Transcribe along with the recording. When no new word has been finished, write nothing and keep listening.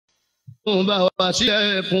bá wa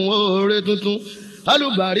sílẹ̀kùn oore tuntun.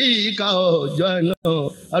 Alùbáríkà ọjọ́ náà,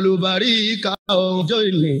 alùbáríkà ọjọ́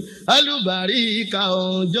ìní, alùbáríkà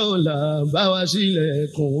ọjọ́ ọ̀la, bá wa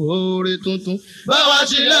sílẹ̀kùn oore tuntun. Bá wa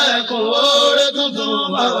sílẹ̀kùn oore tuntun,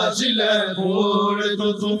 bá wa sílẹ̀kùn oore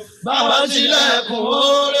tuntun, bá wa sílẹ̀kùn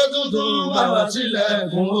oore tuntun, bá wa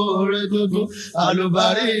sílẹ̀kùn oore tuntun.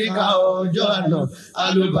 Alùbáríkà ọjọ́ àná,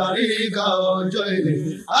 alùbáríkà ọjọ́ ìní,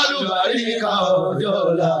 alùbáríkà ọjọ́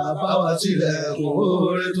ọ̀la, bá wa sílẹ̀kùn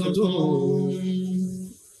oore tuntun.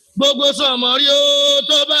 Gbogbo sọmọrí ó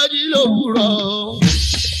tó bá jí lówùrọ̀,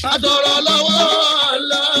 àtọ̀rọ̀ lọ́wọ́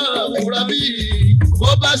aláwùrọ̀ bí bó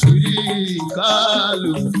bá sì rí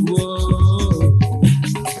kálukú o.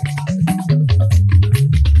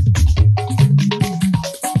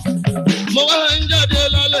 Mo wá ń jáde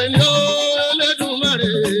lálẹ́ ní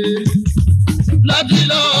Olódùmarè láti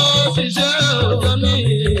lọ ṣiṣẹ́ ọjọ́ mi,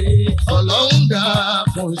 Ọlọ́run dá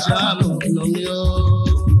fún ṣàánú mi o.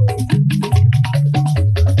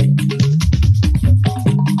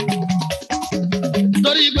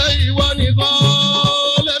 Torí pé ìwọ nìkan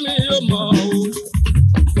lẹ́mi yóò mọ̀ o.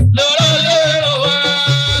 Lọ́rọ̀ lérò wá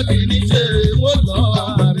kì í ṣe wọ́n lọ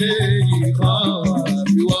àmì ìkan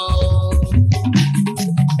àbíwọ́.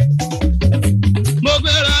 Mo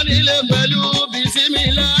gbéra nílé pẹ̀lú bísímì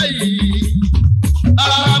láàyè.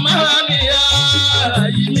 Àmọ́ ní ara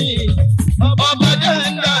yìí mi, ọba jẹ́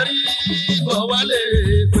ń darí bọ̀ wálé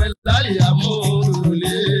pẹ̀lú láyé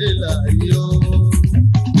àmúrùlé láyé o.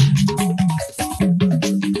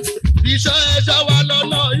 Iṣẹ́ wa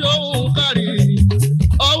lọ́nà yóò kárí,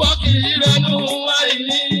 ọwọ́ kì í rẹnu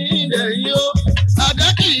àìní ìdẹ̀yìn o, àdá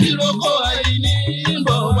kì í roko àìní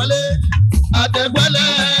bọ̀ wọlé, àtẹ̀gbẹ́lẹ̀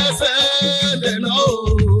ẹsẹ̀ dènà o,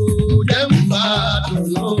 jẹ́ ń bá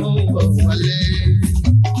dùnú bọ̀ wọlé.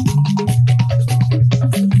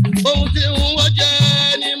 Ohun tí ń wọ́n jẹ́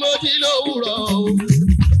ni mo jí lówùrọ̀ o,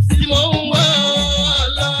 tí mo ń wá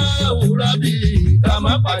aláwùrọ̀ bí ká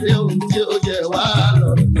má pàdé ohun tí ó jẹ wá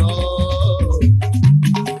lọ́nà.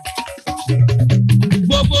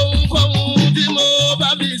 Gbogbo nǹkan tí mo bá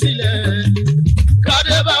fi sílẹ̀,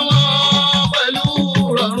 kádé bá wọn pẹ̀lú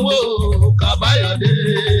rọrùn o, kàbáyọ̀dé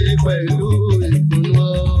pẹ̀lú ìdùnnú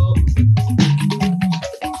o.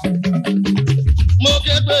 Mo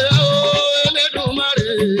ké pé o Elédùmarè,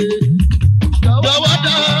 jọ̀wọ́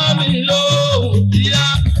dá mi lóhùn kíá,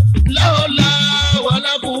 láòlá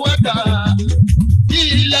wàlá kúwwátà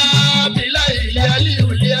ìlà bílà ilé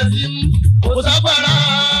alíwìlì ẹtí mú. Kò ságbára,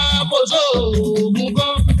 kò sóògùn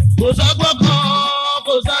kan, kò ságbọ́ kan,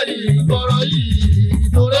 kò sáyì gbọ́rọ̀ yìí,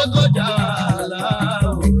 torí kọjá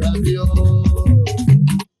láwùrọ̀ bí o.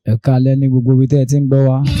 Ẹ káalẹ́ ní gbogbo ibi tẹ́ ẹ ti ń gbọ́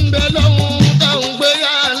wa. Ń bẹ lọ́hùn táwọn gbé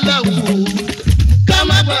yá láwù, ká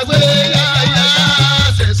má gbàgbé yáyá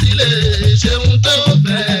ṣẹ̀sílẹ̀ ṣeun tó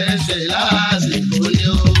fẹ́ ṣe lásìkò ni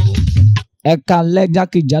o. Ẹ káalẹ́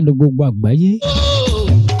jákèjádò gbogbo àgbáyé.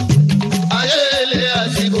 Ayé ilé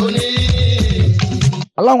àsìkò ni.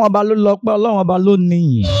 Ọlọ́run ọba ló lọ pẹ́, Ọlọ́run ọba ló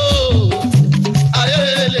níyìn. Ayé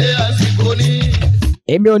ilé àsìkò ni.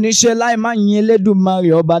 Èmi ò ní ṣe láì má yin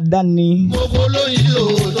Elédùmarè ọba dání. Gbogbo lóyìn o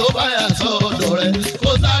tó bá yà sọ́dọ̀ rẹ̀,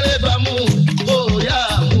 kó sáré bá mú, kó yá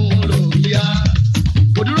mú lòyà.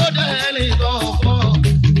 Kò dúró dé ẹnì kankan,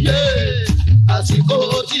 yé àsìkò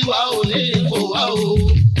tiwa ò ní kó wá o.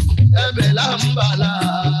 Ẹ̀bẹ̀ là ń bà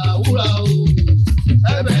láwùrà o,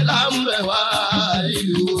 ẹ̀bẹ̀ là ń bẹ̀ wá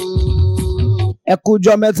ìlú o. Ẹ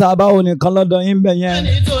kújọ́ mẹ́ta báwo nìkan lọ́dọ̀ yín bẹ̀ yẹn.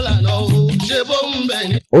 Ẹni tó lànà o, ṣe bó ń bẹ̀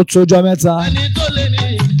ní. Ó tójọ́ mẹ́ta. Ẹni tó lé ní,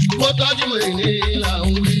 kó tọ́jú èní là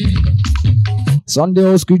ń wí. Sunday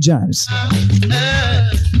Old School Jams.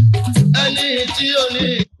 Ẹni tí ó ní.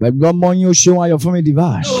 Pẹ̀lú ọmọ yín Oseunayofunmi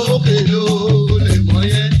Dvash. Lókè ló lè mọ̀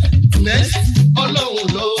yẹn, nẹ́ẹ̀sì Ọlọ́run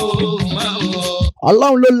ló máa mọ̀.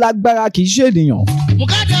 Ọlọ́run ló lágbára kì í ṣe ènìyàn.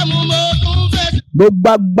 Mùkádà mú mo tún fẹ́. Gbogbo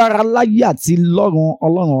agbára láyé àti lọ́run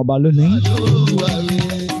Ọlọ́run ọba ló ní.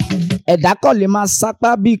 Ẹ̀dá kò lè máa sápá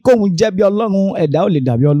bí kóhun jẹ́ bí Ọlọ́run, ẹ̀dá ò lè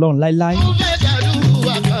dàbí Ọlọ́run láíláí.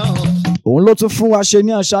 Òun ló tún fún wa ṣe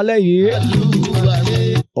ní àṣálẹ́ yìí.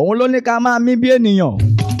 Òun ló ní ká máa mí bí ènìyàn.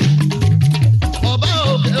 Ọba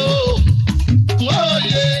òkè o, wọ́n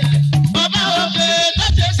yé ọba òkè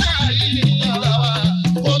láti sáàyè ní ọ̀rọ̀ wa,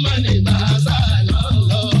 kó má ní bàásà náà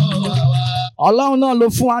lọ́wọ́ wa. Ọlọ́run náà ló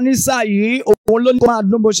fún wa ní sáà yìí, òun ló ní kó máa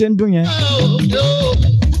dún bó ṣe ń dún yẹn.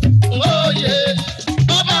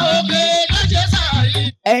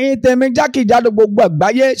 Ẹ̀yin tèmi jákèjádò gbogbo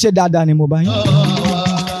àgbáyé ṣe dáadáa ni mo bá yín.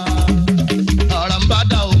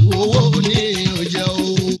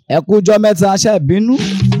 Ẹ kújọ́ mẹ́ta ṣe bínú.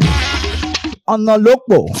 Ọ̀nà ló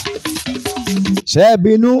pọ̀. Ṣe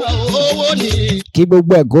bínú. Kí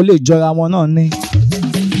gbogbo ẹ̀ kó lè jọra wọn náà ní.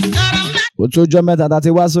 tó jọ mẹ́ta tá ti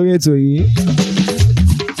wá sórí ètò yìí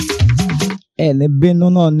ẹni bínú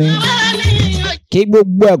náà ni kí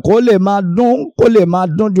gbogbo ẹ̀ kó lè máa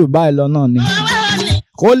dún jù báyìí lọ náà ni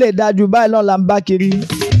kó lè dá jù báyìí lọ là ń bá kiri.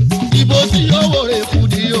 Ibo tí owó rẹ̀ kù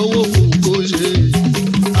di owó kò ṣe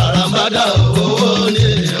àràmàdà owó ní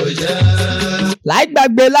ọ̀jẹ̀. Láì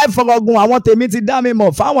gbàgbé láì fọ̀rọ̀gùn àwọn tèmi ti dá mi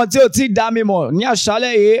mọ̀ fáwọn tí ò tí ì dá mi mọ̀ ní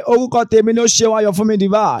àṣálẹ́ yìí orúkọ tèmi ni Oseunayofunmi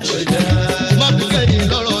Dvash. Mọ́tòkẹ́yìn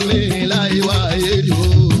lọ́rọ̀ mi láì wá èdè o.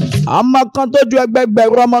 Àmọ́ kan tó ju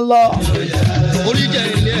ẹgbẹgbẹ̀rún ọmọ lọ. Orí jẹ́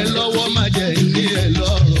ilé ẹ lọ́wọ́ má jẹ́ ilé ẹ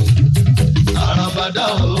lọ́rùn àràmàdà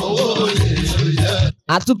owó ní ọ̀jẹ̀.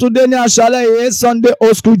 Àtútúndé ní àṣálẹ́ yìí Sunday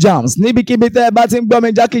Old School Jams níbikíbi tẹ́ ẹ bá ti ń gbọ́ mi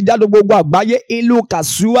jákèjádò gbogbo àgbáyé ìlú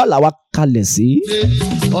Kàṣúwà làwa kalẹ̀ sí.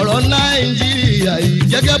 Ọ̀rọ̀ Nàìjíríà yìí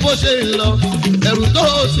gẹ́gẹ́ bó ṣe ń lọ ẹ̀rù tó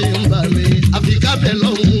sì ń bà mí àfi ká bẹ̀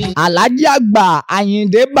lọ́hùn. Alhaji àgbà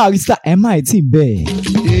Àyìndé Barrister ẹ má ì tí bẹ́ẹ̀.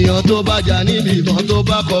 Èèyàn tó bá jà níbi ìbọn tó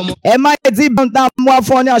bá kọ mọ́. Ẹ má ì tí bọ́n tá a mú wá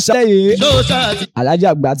fún ọ ní àṣálẹ́ yìí. Ló ṣáàtì. Alhaji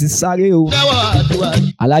àgbà ti sáré o. Dáwọ́ àdúrà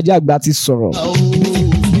yìí. Alhaji àgbà ti sọ̀rọ̀.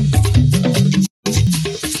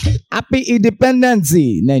 Happy Independence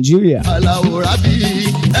Day, Nigeria. Aláwòrán bí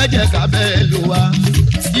ẹ jẹ́ ká bẹ́ẹ̀ lò wá.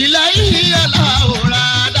 Ìlà yìí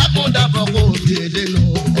aláwòrán dákúndàbọ̀ kò dédé nù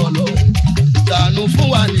ọlọ́. Dànù fún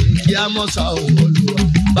wa ní kí a mọ̀ sá Olúwa.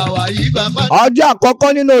 Báwa yìí bàbá. Ọjọ́ àkọ́kọ́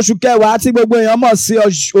nínú oṣù kẹwàá tí gbogbo èèyàn mọ̀ sí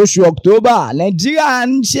oṣù October, Nàìjíríà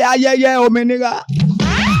ń ṣe ayẹyẹ òmìnira.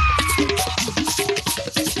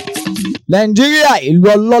 Nàìjíríà ìlú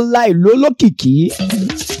ọlọ́lá ìlú olókìkí.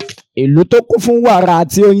 Ìlú tó kún fún wàrà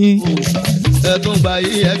àti oyin. Ẹ̀tún gba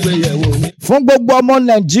yí ẹgbẹ̀yẹ̀wò mi. Fún gbogbo ọmọ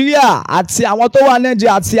Nàìjíríà àti àwọn tó wà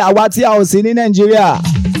Nàìjíríà àti àwa tí a ò sí ní Nàìjíríà.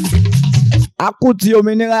 A kú ti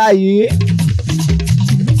òmìnira yìí.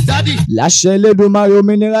 Dádì. Láṣẹ Elédùmarè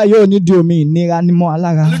òmìnira yóò ní di omi ìnira nímọ̀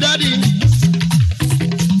alára. Dádì.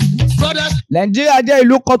 Brothers. Nàìjíríà jẹ́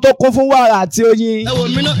ìlú kan tó kún fún wàrà àti oyin. Ẹ wò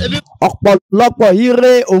mí náà ebi. Ọ̀pọ̀lọpọ̀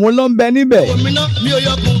ire òun ló ń bẹ níbẹ̀. Ẹ wò mí náà mi ò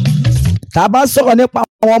yọkun. Tá a bá sọ̀rọ̀ nípa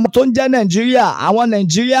àwọn ọmọ tó ń jẹ́ Nàìjíríà, àwọn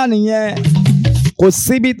Nàìjíríà nìyẹn. Kò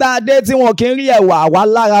síbi tá a dé tí wọn kì í rí ẹ̀wà wá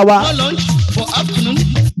lára wa. No lunch for afternoon.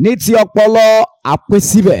 Ní ti ọpọlọ àpè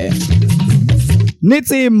síbẹ̀. Ní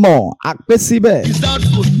ti ìmọ̀ àpè síbẹ̀. Without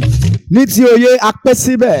food. Ní ti òye àpè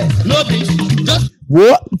síbẹ̀. No be just. Wo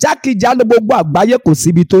jákèjádò gbogbo àgbáyé kò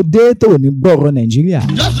síbi tó dé tó ní gbọ́rọ̀ Nàìjíríà.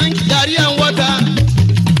 Just drink garri and water.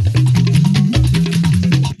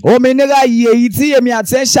 Òmìnira yìí èyí tí èmi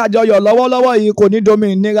àti ẹ̀ ń ṣàjọyọ̀ lọ́wọ́lọ́wọ́ yìí kò ní domi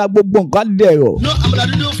ìnira gbogbo nǹkan dẹ̀rọ̀. No amala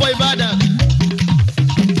dudu for Ibadan.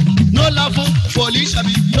 No lafun for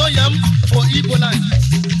Lishabi. No yam for Igbo land.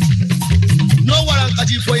 No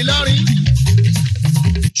warankaji for Ilorin.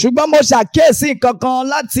 Ṣùgbọ́n mo ṣàkíyèsí nǹkan kan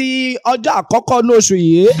láti ọjọ́ àkọ́kọ́ ní oṣù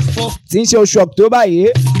yìí tí ń ṣe oṣù October yìí.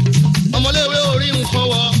 Ọmọléèwé orí nǹkan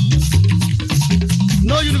wọ.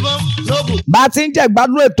 No uniform, no book. Bá a ti ń jẹ́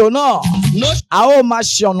ìgbádùn ètò náà, No. a ó máa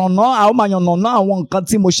yànnàná àwọn nǹkan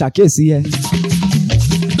tí mo ṣàkíyèsí yẹn.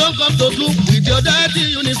 Don't come to school with your dirty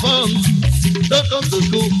uniform. Don't come to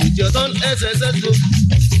school with your torn SSS book.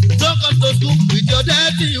 Don't come to school with your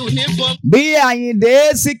dirty uniform. Bí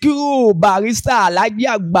Àyìndé Síkírù Barrister Alhaji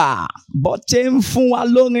àgbà bó ṣe ń fún wa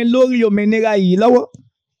lórin lórí òmìnira yìí lọ́wọ́.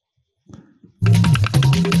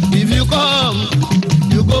 If you come,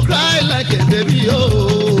 you go cry like a baby,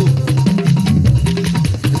 oh.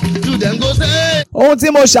 To them go say, Ohun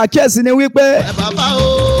tí mo ṣàkíyèsí ni wípé hey, Papa,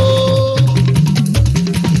 oh.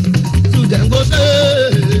 To them go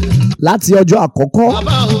say, láti ọjọ́ àkọ́kọ́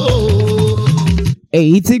Papa, oh.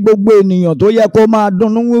 èyí tí gbogbo ènìyàn tó yẹ kó máa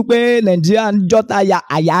dunnú wípé Nàìjíríà ń jọ́ta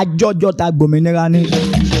àyájọ́ jọ́ta gbòmìnira ni.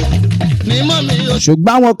 Ní mọ́ mi ò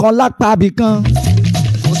Ṣùgbọ́n àwọn kan lápá abì kan.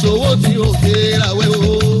 kò sówó tí ó fi ràwé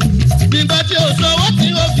o. Nígbà tí ó sówó tí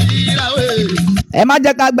ó fi ràwé. Ẹ má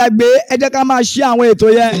jẹ́ ká gbàgbé, ẹ jẹ́ ká máa ṣí àwọn ètò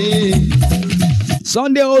yẹn.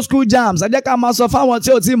 Sunday Old School Jams ẹ jẹ́ ká máa sọ fáwọn tí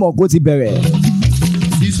ò tí mọ̀ kó ti bẹ̀rẹ̀.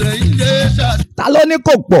 Ìsẹ̀yìn lè ṣàtúnṣe. Ta ló ní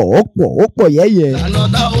kò pọ̀ ó pọ̀ yẹ́yẹ́.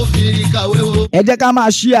 Ànọ́dá ó fi kàwé o. Ẹ jẹ́ ká máa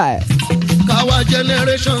ṣí ẹ̀. Káwa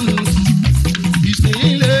generation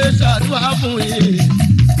ìsìn lè ṣàdúrà fún yín.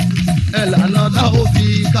 Ẹ̀lànà tá ó fi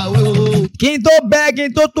kàwé o. Kí n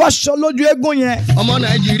tó tó aṣọ lójú eégún yẹn. Ọmọ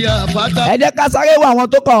Nàìjíríà pátá. Ẹ jẹ́ ká sáré wo àwọn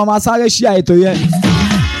tó kàn wọ́n máa sáré ṣí ètò yẹn.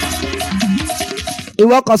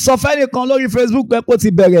 Ìwọ kan sọ fẹ́nìkan lórí Facebook pé kó ti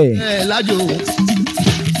bẹ̀rẹ̀. Ẹ lájò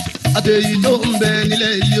àtẹ̀yí tó ń bẹ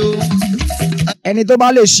nílẹ̀ yìí o. Ẹni tó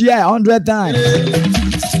bá lè ṣí ẹ̀ 100 times.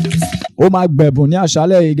 Ó máa gbẹ̀bùn ní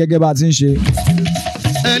àṣálẹ̀ yìí gẹ́gẹ́ bá a ti ń ṣe.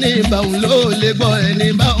 Ẹni báwọn ló lè gbọ́ ẹni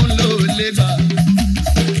báwọn ló lè gbà.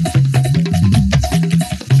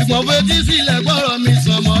 Ṣùgbọ́n fetí sílẹ̀ gbọ́rọ̀ mi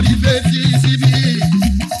sọmọ rí fetí síbí.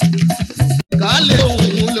 Ká lè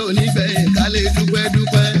òun lò nígbẹ̀yìn ká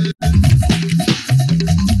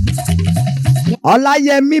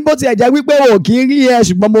Ọláyẹmí bó tiẹ̀ jẹ́ wípé o kì í rí ẹ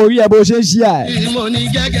ṣùgbọ́n mo rí ẹ bó ṣe ń ṣí ẹ. Mo ní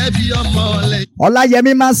gẹ́gẹ́ bí ọmọ ọ̀lẹ.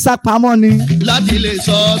 Ọláyẹmí máa ń sá pamọ́ ni. Láti lè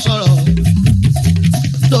sọ̀rọ̀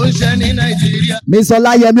tó ń ṣe ní Nàìjíríà. Miss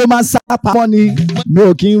Ọláyẹmí ó máa ń sá pamọ́ ni mi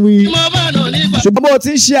ò kí ń wí. Mo bá nà nígbà ṣùgbọ́n bó ti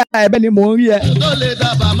ń ṣí ẹ bẹ́ẹ̀ ni mò ń rí ẹ. tó lè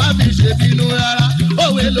dábàá má fi ṣe bínú rárá.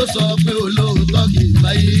 Òwe ló sọ pé olóòótọ́ kì í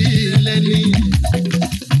báyìí lẹ́ni.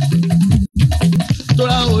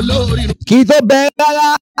 Tóra olórí Kì í tó bẹ̀rẹ̀ rárá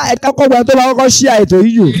ẹ̀ka kọ̀ọ̀kan tó bá kọ́kọ́ ṣí ètò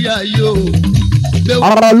yìí jù. ìyá yóò.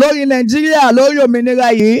 Ọ̀rọ̀ lórí Nàìjíríà lórí òmìnira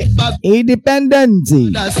yìí independent.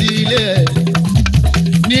 Dá sí ilé ẹ̀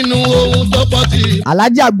nínú ohun tó pọ̀ sí.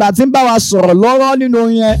 Alhaji àgbà tí ń bá wa sọ̀rọ̀ lọ́rọ̀ nínú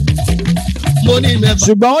yẹn. Mo ní mẹ́fà.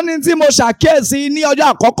 Ṣùgbọ́n ó ní tí mo ṣàkíyèsí ní ọjọ́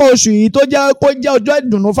àkọ́kọ́ oṣù yìí tó jẹ́ kó jẹ́ ọjọ́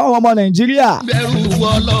ìdùnnú fáwọn ọmọ Nàìjíríà. Bẹ̀rù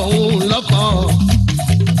Ọlọ́run lọ́kàn.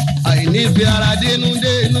 Àìnífẹ́ ara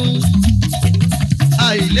dénúdénú.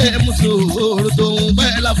 Àìlè mùsùlùmí tó ń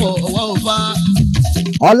bẹ́ láfọwọ́ òfa.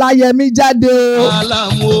 Ọláyẹmí jáde o.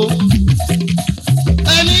 Àlàmú o.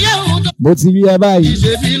 Ẹnìyẹn ń tọ́. Bó ti rí ẹ báyìí.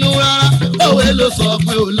 Ìṣèbínú rárá. Òwe ló sọ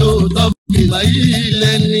pé olóòótọ́ kì í báyìí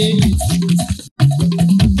lẹ́ni.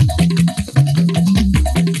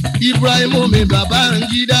 Ibrahim mi bàbá ń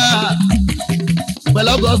jídá.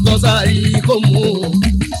 Pẹ̀lú ọgọ́sọ̀ sáyé kò mú.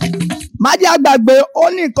 Má jẹ́ àgbàgbé ó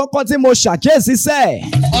ní nǹkan kan tí mo ṣàkíyèsí sẹ́ẹ̀.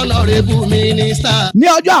 Honorable Minister. Ní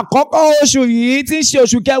ọjọ́ àkọ́kọ́ oṣù yìí tí ń ṣe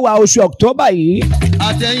oṣù kẹwàá oṣù October yìí.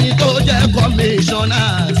 Àtẹ̀yìn tó jẹ́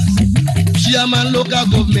commissioners. Chairman local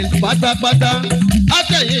government pátápátá.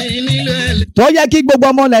 Àtẹ̀yìn nílé ẹ̀lẹ́ Tó yẹ kí gbogbo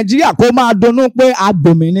ọmọ Nàìjíríà kó máa dunnú pé a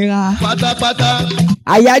gbòmìnira. pátápátá.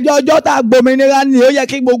 Àyájọ́ ọjọ́ tá a gbòmìnira ni ó yẹ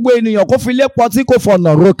kí gbogbo ènìyàn kó fi lé pọtí kó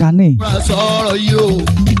fọ̀nà roka ní. Ra sọ̀rọ̀ yìí o.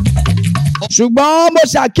 Ṣùgbọ́n mo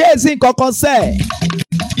ṣàkíyèsí nǹkan kan sẹ́ẹ̀.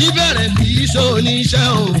 Ìbẹ̀rẹ̀ kì í ṣe oníṣẹ́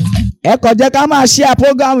o. Ẹ kàn jẹ́ ká máa share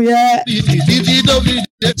program yẹn. Títí tó fi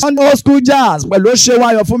dé. On Old School Jazz pẹ̀lú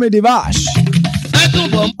Oseunayofunmi Dvash. Ẹ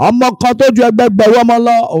túbọ̀ Ọmọ kan tó ju ẹgbẹgbẹ̀rún ọmọ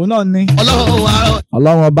lọ òun náà ni. Ọlọ́run àárọ̀.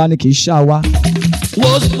 Ọlọ́run ọba ni kì í ṣá wa.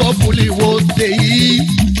 Wọ́n pọ̀pùlì wo dé yìí.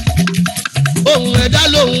 Ohun ẹ̀dá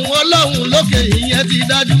lòun Ọlọ́run lókè ìyẹn ti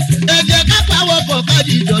dájú. Ẹ jẹ́ ká pawọ́pọ̀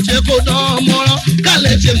kájí ìjọ̀ṣe kó dán mọ́rán.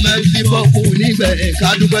 Kálẹ̀ ṣe máa ń fi bọ́ọ̀kù níbẹ̀ ká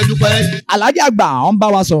dúpẹ́dúpẹ́. Alhaji àgbà ń bá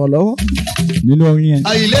wa sọ̀rọ̀ lọ́wọ́ nínú orin yẹn.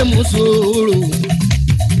 Àìlè mú sòrò.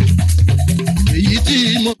 Èyí tí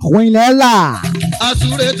mo Quinella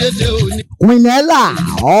asúré tètè òní Quinella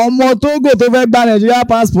ọmọ Togo tó fẹ́ gba Nigeria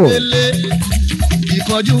passport. délé.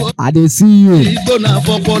 Ìkọjú I dey see you. ìgbóná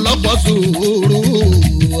fọpọlọpọ sòrò.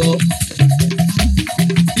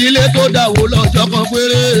 Ilé tó dàwó lọ́jọ́ kan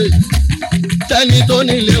péré. Tẹ́ni tó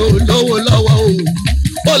nílé olówó lọ́wọ́ o.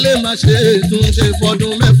 Ó lè má ṣe túnṣe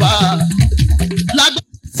fọdún mẹ́fà. Lágbàá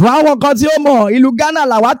Fún àwọn kan tí ó mọ̀ ìlú Ghana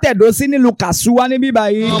làwa tẹ̀dó sí nílùú Kasuwa níbí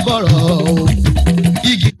báyìí. bọ̀rọ̀ o.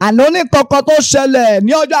 Igi Àná ní kankan tó ṣẹlẹ̀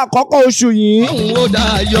ní ọjọ́ àkọ́kọ́ oṣù yìí. ọ̀hún ó dá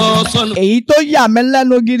yọ sọ́nù. Èyí tó yà mí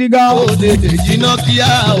lẹ́nu gidi gan. Ó tètè jiná kíá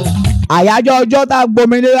o. Àyájọ́ ọjọ́ tá a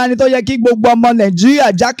gbòmìnira ni tó yẹ kí gbogbo ọmọ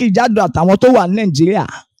Nàìjíríà jákèjádò àtàwọn tó wà ní Nàìjíríà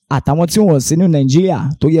àtàwọn tí wọ́n sí ní Nàìjíríà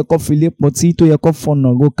tó yẹ kó fi lé pọtí tó yẹ kó fọ̀nà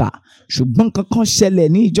roka. Ṣùgbọ́n kankan ṣẹlẹ̀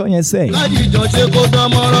ní ìjọ yẹn sẹ́ẹ̀. Kájí ìjọ̀ṣe kó dán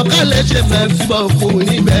mọ́rán kálẹ̀ ṣe mẹ́fì bọ̀ fún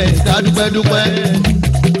níbẹ̀ ká dúpẹ́dúpẹ́.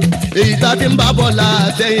 Èyí tá ti ń bá bọ̀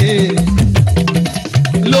látẹ̀yìn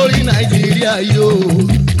lórí Nàìjíríà yóò.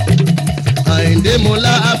 Àyìndé mo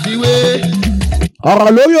láfiwé.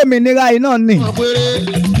 Ọ̀rọ̀ lórí òmìnira yìí náà ni. Wọ́n péré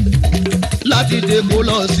láti dèkó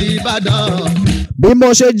lọ sí Ìbàdàn. Bí mo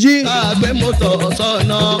ṣe jí Ká gbé mọ́tò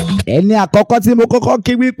sọ́nà. ẹni àkọ́kọ́ tí mo kọ́kọ́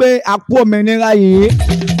kí wípé a kú òmìnira yìí.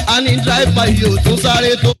 A ní dráìfà yìí ò tún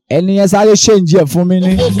sáré tó. Ẹni yẹn sáré ṣèǹjì ẹ̀ fún mi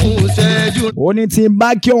ni. Ó fún ìṣẹ́jú. Ó ní tí n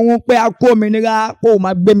bá kí òun pé a kú òmìnira kó o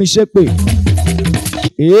máa gbé mi ṣépè.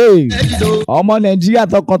 Ẹ̀jìdó Ọmọ Nàìjíríà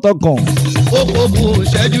tọkàntọkàn. ó kó fún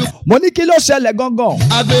ìṣẹ́jú. Mo ní kí ló ṣẹlẹ̀ gangan.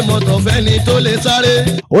 A gbé mọ́tò fẹ́ni tó lè sáré.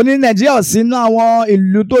 Ó ní Nàìjíríà ò sínú àwọn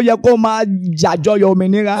ìlú tó yẹ kó máa jàjọyọ̀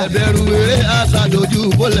òmìnira. Ẹ̀bẹ̀rù eré àṣàdójú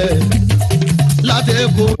bólẹ̀ láti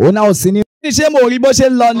Èkó Ó náà ò sí ní. Ó ní ṣé mo rí bó ṣe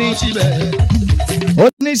ń lọ ni. lọ síbẹ̀. Ó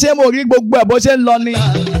ní ṣé mo rí gbogbo ẹ̀ bó ṣe ń lọ ni.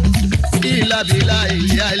 Ìlàbílà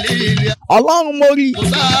ìyá ilé Ọlọ́run mo rí. kò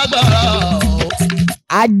ságbára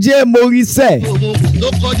Ajé mo rí sẹ́ẹ̀. ògùn tó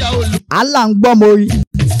kọjá olú. Allah ń gbọ́ mo rí.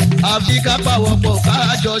 Àfi ká pàwọ́pọ̀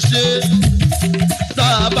kájọ ṣe tá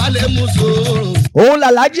a bá lè mú sòrò. Òun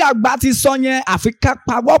làlájì àgbà ti sọ yẹn àfi ká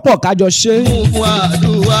pawọ́pọ̀ kájọ ṣe. Fún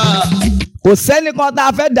àdúrà Kò sẹ́nìkan tá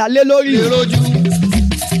a fẹ́ dà lé lórí. ìrojú.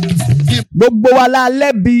 Gbogbo wa la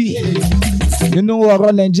lẹ́bi. Nínú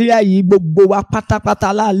ọ̀rọ̀ Nàìjíríà yìí gbogbo wa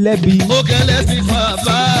pátápátá la lẹ́bi. Mo kẹlẹ́ sí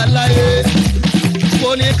bàbá láyé. Mo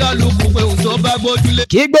oníkálukú pé òun tó bá gbójúlé.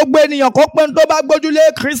 kí gbogbo ènìyàn kó pé tó bá gbójúlé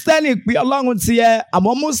kírísítẹ́nì pé ọlọ́run tiẹ̀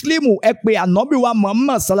àmọ́ mùsùlùmù ẹ pé ànábì wa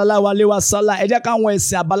Muhammad sallallahu alaihi wasallam ẹ jẹ́ káwọn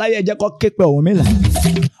ẹ̀sìn àbáláyé ẹ jẹ́ kó képe Ọ̀rúnmìlà.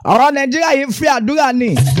 ọ̀rọ̀ nàìjíríà yìí fi àdúrà ni.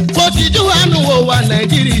 bó ti jú àánú wo wa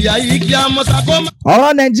nàìjíríà yìí kí a mọ̀ sákó má.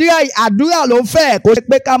 ọ̀rọ̀ nàìjíríà yìí àdúrà ló fẹ́ kó ṣe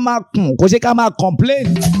pé ká máa kùn kó ṣe ká máa complain.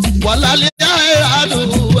 wàlálẹ́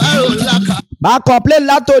àdúrà àrò làkà. máa complain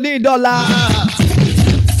látòní ìdọ́la.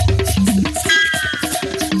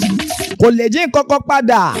 kò lè jí nǹkan kan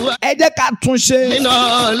padà ẹ jẹ́ ká tún ṣe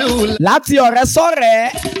láti ọ̀rẹ́ sọ̀rẹ́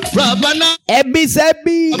ẹbí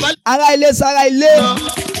sẹ́bí ará ilé sára ilé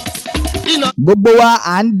gbogbo wa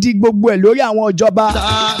à ń di gbogbo ẹ̀ lórí àwọn ìjọba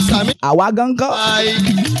àwa gangan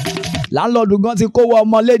láńlọ́ọ̀dù gan ti kó wọ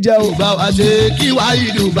ọmọlé jẹ o. bá wa ṣe kí wàá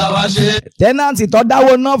ìlú bá wa ṣe. tẹ́nàntì tó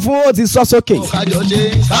dáwọ́ ná fún ó ti sọ sókè.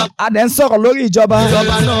 a dẹ̀ ń sọ̀rọ̀ lórí ìjọba.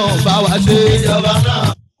 ìjọba náà bá wa ṣe. ìjọba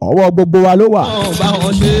náà. ọwọ́ gbogbo wa ló wà. bá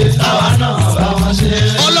wọn ṣe. àwa náà bá wọn ṣe.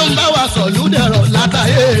 ọlọ́run bá wa sọ̀lú dẹ̀rọ̀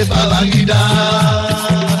látàyè Babangida.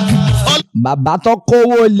 bàbá tó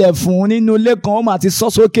kówó ilẹ̀ fún nínú ilé kan ó mà ti sọ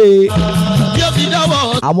sókè. bí ó fi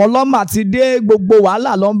dáwọ́. àwọn ọlọ́mà ti dé gbogbo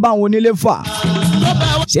wàhálà ló ń bá àwọn onílé fà.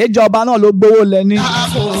 ṣé ìjọba náà ló gbowó lẹ ní.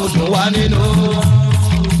 àkóòdù wa nínú.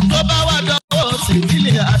 tó bá wà dánwò sí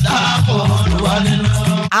ilé àdàkóòdù wa nínú.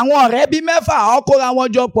 àwọn ọ̀rẹ́ bíi mẹ́fà ọkọ̀ra wọn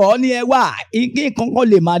jọ pọ̀ ní ẹ wá igi kankan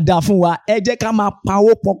lè máa dà fún wa ẹ jẹ́ ká máa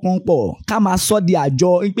pawó pọkàn pọ̀ ká máa sọ di àjọ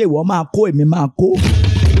pé ìwọ máa kó èmi máa kó.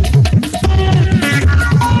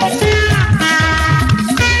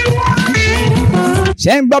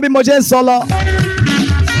 ṣé ń gbọ́ bí mo ṣe ń sọ lọ.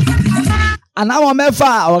 ànáwọn mẹ́fà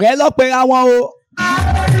ọ̀rẹ́ lọ́pẹ̀ra wọn o.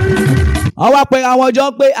 wọ́n wá pẹ̀ra wọn jọ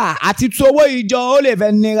pé àti tú owó ìjọ ó lè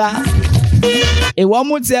fẹ́ nira. ìwọ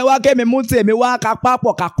mú tiẹ̀ wá kémi mú tèmi wá ká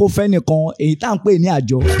pápọ̀ ká kó fẹ́ nìkan èyí tá à ń pè ní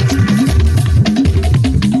àjọ.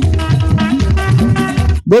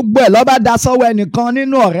 gbogbo ẹ̀ ló bá da sọ́wọ́ ẹnìkan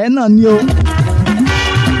nínú ọ̀rẹ́ náà ni o.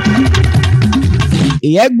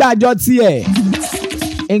 ìyẹn gbàjọ tiẹ̀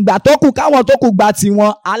ìgbà tó kù káwọn tó kù gba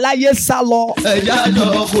tiwọn aláyé sá lọ. ẹ̀jẹ̀ àjọ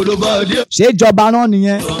kòlóbọ̀dé. ṣé ìjọba náà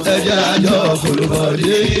nìyẹn. ẹ̀jẹ̀ àjọ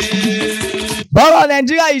kòlóbọ̀dé. bọ́rọ̀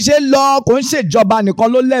nàìjíríà yìí ṣe lọ kò ń ṣèjọba nìkan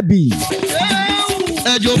ló lẹ́bi.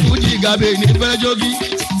 ẹjọ́ fújì gàbé ní fẹ́jọ́gì.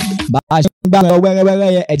 bá a ṣe ń gbà lọ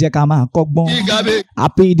wẹ́rẹ́wẹ́rẹ́ yẹn ẹ jẹ́ ká máa kọ́gbọ́n.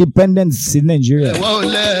 happy independence sí nàìjíríà.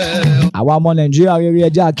 àwa ọmọ nàìjíríà rere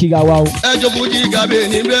ẹjẹ́ àkíra wa o. ẹjọ́ fújì gàbé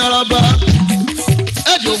ní bẹ́ẹ̀rọ̀bá.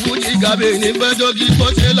 ẹjọ́ fújì gàbé ní fẹ́jọ́gì kó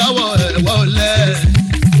ṣe láwọ̀ ẹ̀wọ̀ lẹ̀.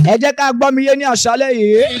 ẹ jẹ́ ká gbọ́ mi yé ní àṣálẹ́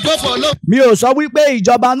yìí. mi ò sọ wípé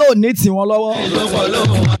ìjọba náà ní tiwọn lọ́wọ́.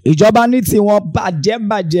 ìjọba ní tiwọn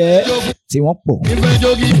bàjẹ́ tiwọn pọ̀.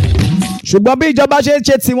 ṣùgbọ́n bí ìjọba ṣe ń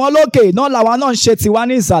ṣe tiwọn lókè náà làwa náà ń ṣe tiwa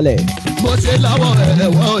ní ìsàlẹ̀. bó ṣe láwọ̀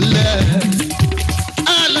ẹ̀wọ̀ lẹ̀.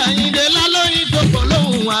 aláìndé lálóyìn tó pọ̀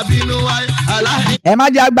lóhùn àbínú aláìndé. ẹ má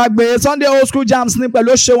jẹ́ àgbàgbé Sunday old school jams ní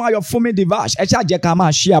pẹ̀lú Oseunayofunmi Dvash ẹ ṣáà jẹ́ ká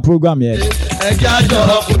máa share program yẹn. ẹjẹ́ àjọ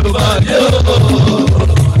kòlóbọ̀dé o.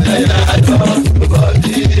 ẹjẹ́ àjọ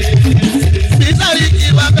kòlóbọ̀dé. nítorí kí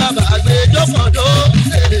wákàbà gbé jókòó.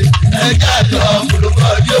 ẹjẹ́ àjọ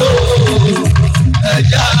kòlóbọ̀dé o.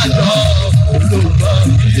 ẹjẹ́ àjọ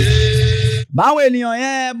kòlóbọ̀dé. báwọn ènìyàn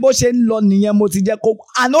yẹn bó ṣe ń lọ nìyẹn mo ti jẹ́ kó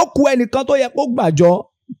ànókù ẹnìkan tó yẹ kó gbàjọ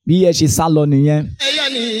bí ẹ ṣe sá lọ nìyẹn. ẹyẹ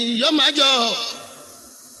ni yóò máa jọ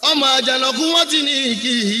ọmọ àjànàkú wọn ti ní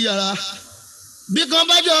kí yàrá bí kan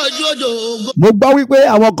bá jọ ojú òjò. mo gbọ́ wípé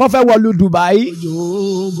àwọn kan fẹ́ wọlú Dubai. òjò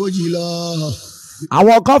ogójì lọ.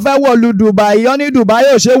 àwọn kan fẹ́ wọlú Dubai ó ní Dubai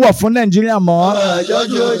ò ṣe wọ̀ fún Nàìjíríà mọ́.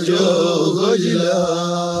 àjọjú òjò ogójì lọ.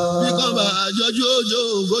 bí kan bá àjọjú òjò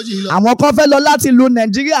ogójì lọ. àwọn kan fẹ́ lọ láti lu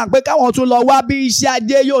Nàìjíríà pé káwọn tún lọ wá bí iṣẹ́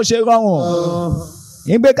ajé yóò ṣe rọrùn.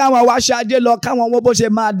 ìgbé káwọn wá ṣáájé lọ káwọn wo bó ṣe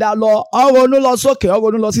máa dá lọ ọ ronú lọ sókè ọ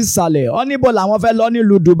ronú lọ sísàlẹ̀ ọ níbo làwọn fẹ́ lọ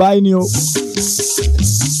nílùú Dubai ni o.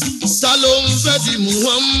 ta ló ń fẹ́ ti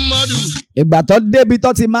Muhammadu. ìgbà tó débi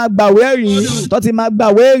tó ti máa gbàwé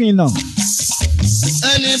ìrìnnà.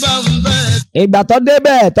 ẹni bá ń fẹ́. ìgbà tó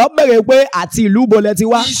débẹ̀ tó béèrè pé àti ìlú bolẹ̀ ti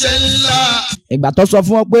wá. iṣẹ́ ńlá. ìgbà tó sọ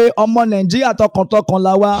fún wọn pé ọmọ Nàìjíríà tọkàntọkàn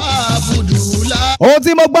la wá. àbùdùlá. ohun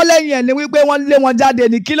tí mo gbọ́ lẹ́yìn ẹ̀ ni wípé wọ́n lé wọn jáde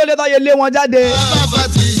ní kí ló dé tó yẹ lé wọn jáde. bàbá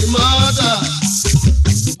ti mọ́tà.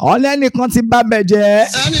 ọ̀lẹ́nìkan ti bá bẹ̀ jẹ́.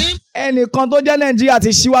 ẹnìkan tó jẹ́ Nàìjíríà ti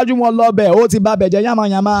ṣíwájú wọn lọ bẹ̀ ó ti bá bẹ̀ jẹ́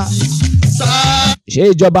yàmàyàmà. ṣé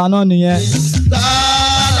ìjọba náà nìyẹn.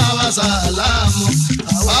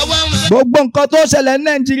 gbogbo nǹkan tó ṣẹlẹ̀ ní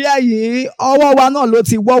Nàìjíríà yìí ọwọ́ wa náà ló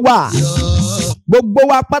ti wọ́ wà. gbogbo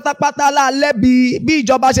wa pátápátá la lẹ́bi bí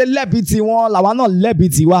ìjọba ṣe lẹ́bi tiwọn làwa náà lẹ́bi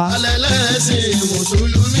tiwa.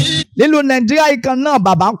 nílùú Nàìjíríà yìí kan náà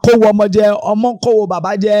bàbá ń kówó ọmọ jẹ ọmọ ń kówó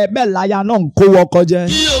bàbá jẹ bẹ́ẹ̀ láya náà ń kówó ọkọ jẹ.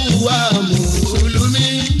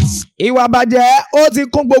 ìwà bàjẹ́ ó ti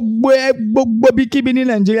kún gbogbo bíkíbi ní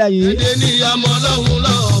Nàìjíríà yìí. ẹ̀dẹ̀ ní àmọ́ lọ́hùn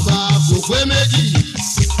lọ́ọ̀bà kò pé méjì.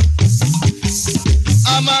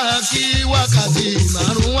 a máa kí wákàtí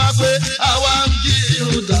márùn-ún wá pé àwa ń kí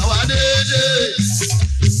irun tàwa déédéé.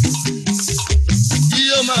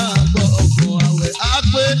 yóò máa gbọ́ ọ̀gbọ̀n àwẹ̀ á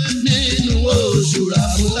pé nínú oṣù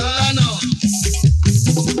Ràmùdánà.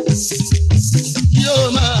 yóò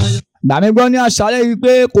máa. Gbàmí gbọ́ ní àṣálẹ́ yìí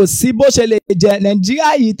pé kò sí bó ṣe lè jẹ Nàìjíríà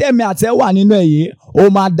yìí tẹ̀mí àtẹ wà nínú ẹ̀ yìí ó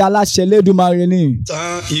máa da láṣẹ Lédùmarè ni. ta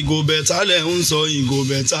ìgò bẹ̀tà lẹ̀ ń sọ ìgò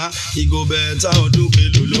bẹ̀tà ọdún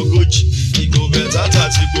kẹlò lógójì ìgò bẹ̀tà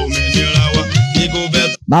tàti gbòmìnira wa ìgò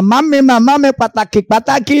bẹ̀tà. Màmá mi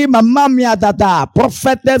pàtàkì màmá mi àtàtà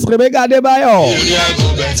Prophetess Rebecca Adébáyọ̀.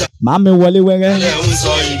 Màmá mi wọlé wẹ́rẹ́. lẹ̀ ń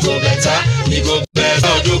sọ ìgò bẹ̀tà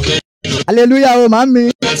ọdún kẹlò. Hallelujah o màmá mi.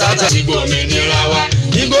 bẹ̀tà tàti gbòmìnira wa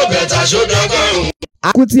ìgò bẹ̀tà ṣódọ́gọ́rùn.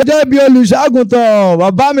 Àkùtì ẹjọ́ bí olùṣọ́àgùntàn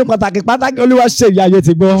bàbá mi pàtàkì Olúwa ṣe ìyáyé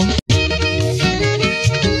ti gbọ́.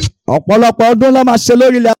 Ọ̀pọ̀lọpọ̀ ọdún ló máa ṣe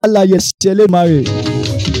lórí ilẹ̀ alàyè ṣe lè máa rè.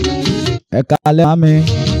 Ẹ kálẹ́ màmá mi.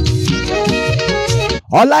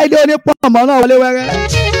 Ọláìdé onípọ̀nmọ́ náà wọlé wẹ́rẹ́.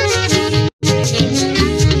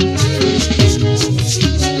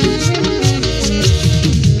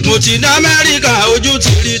 mo ti ní Amẹ́ríkà ojú ti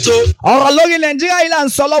rí tó. Ọ̀rọ̀ lórí Nàìjíríà yìí là ń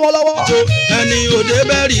sọ lọ́wọ́lọ́wọ́. ẹni òde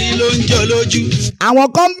bẹ́ẹ̀rì ló ń jọ lójú. Àwọn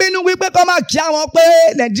kan ń bínú wípé kọ́ máa kí àwọn pé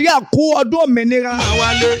Nàìjíríà kú ọdún òmìnira. máa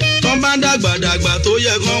wálé kán bá dàgbàdàgbà tó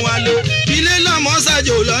yẹ kán wálé. ilé lọ́mọ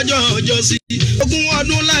ṣàjò lọ́jọ́ ọjọ́ sí. ogún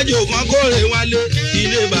ọdún lájò kan kórè wálé.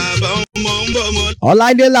 ilé bàbá ọmọ ń bọ̀ mọ́.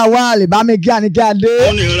 Ọláìdé Lawal bá mi kí Àníkẹ́ Adé.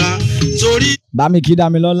 ó nira torí. Bá mi kí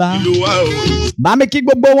Dámilọ́lá. ìlú wa o. Bá mi kí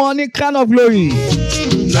gbogbo wọn ní Crown of Glory.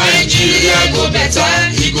 Nàìjíríà go better,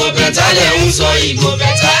 ìgò bẹ̀tà lẹ̀ ń sọ ìgò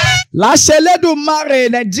bẹ̀tà. Láṣẹ Lédùmarè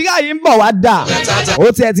Nàìjíríà yìí ń bọ̀ wá dà.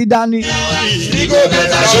 Ó tiẹ̀ ti dání. ìgò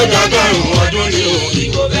bẹ̀tà ṣódọ́gọ́rùn-ún ọdún ni o.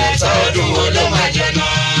 ìgò bẹ̀tà ọdún wo ló máa jẹ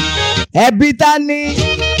náà. Ẹbí ta ni.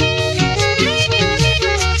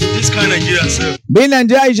 This kind Nigeria sef. Bí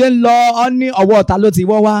Nàìjíríà yìí ṣe ń lọ ọ ní ọwọ́ ọ̀tá ló ti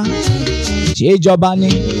wọ́ wá. Ṣé ìjọba ni?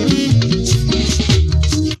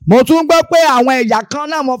 Mo tún gbọ́ pé àwọn ẹ̀yà kan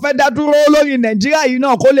náà mo fẹ́ dá dúró lórí Nàìjíríà yìí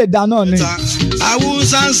náà kó lè dá náà ni.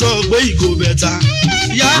 Haúsá ń sọ pé ìgò bẹ̀tà.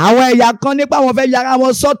 Àwọn ẹ̀yà kan nípa wọn fẹ́ yára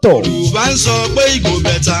wọn sọ́tọ̀. Yorùbá ń sọ pé ìgò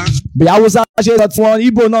bẹ̀tà. Bí Haúsá ṣe sọ tiwọn,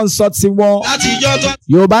 Ìgbò náà ń sọ tiwọn. látijọ́ tó.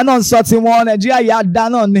 Yorùbá náà ń sọ tiwọn, Nàìjíríà yìí á dá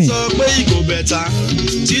náà ni. sọ pé ìgò bẹ̀tà.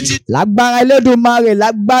 títí. Lágbára Elédùmarè,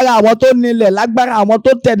 lágbára àwọn tó nílẹ̀, lágbára àwọn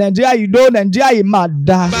tó tẹ̀ Nàìjíríà yìí dó, Nàìjíríà yìí máa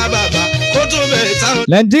dá. bàbá kó tó bẹ̀tà.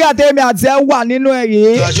 Nàìjíríà tèmi àti ẹ wà nínú ẹ̀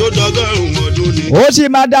yìí. àṣọdọ́gọ́rùn-ún ọdún ni. Ó sì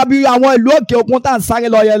máa dàbí àwọn ìlú òkè òkun tá à ń sáré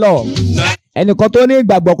lọ yẹ lọ. Ẹnìkan tó ní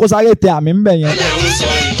ìgbàgbọ́ kó sáré tẹ àmì ńbẹ̀ yẹn. ẹlẹ́ ń sọ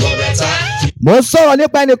ìgò bẹ̀tà. Mo ń sọ̀rọ̀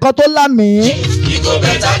nípa ẹnìkan tó lámì. ìgò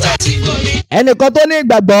bẹ̀tà tàti gbòmí. Ẹnìkan tó ní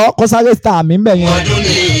ìgbàgbọ́ kó sáré tẹ àmì ńbẹ̀ yẹn. ọdún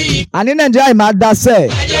ni. Àní Nàìjíríà yìí máa dasẹ̀.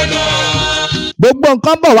 Gbogbo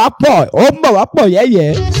nǹkan bọ̀ wá pọ̀, ó ń bọ̀ wá pọ̀ yẹ́yẹ́.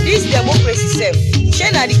 This democracy sef, shey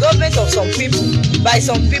na the government of some people, by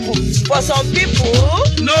some people, for some people.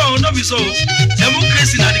 no be so.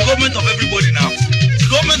 Democracy na the government of everybody now. The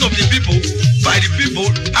government of the people, by the people,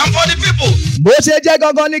 and for the people. Bó ṣe jẹ́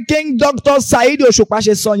gangan ní King Dr. Saheed Òṣùpá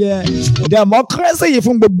ṣe sọ yẹn. Democracy yìí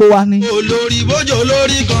fún gbogbo wa ni. olórí bójú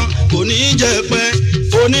olórí kan kò ní í jẹ pẹ́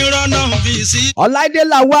onírànà fi sí. Ọláìdé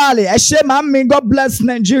Lawal ẹ ṣé màmí, God bless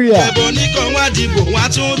Nigeria. ẹ̀bùn nìkan wá dìbò wá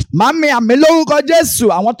tún. Màmí àmì lórúkọ Jésù,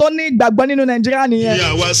 àwọn tó ní ìgbàgbọ́ nínú Nàìjíríà nìyẹn.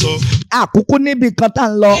 ìyá wa sọ. Àkúkú níbi kan tá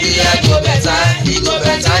ń lọ. Ìgò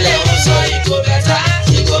bẹ̀tà lè ń sọ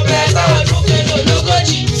ìgò bẹ̀tà ọdún kẹlò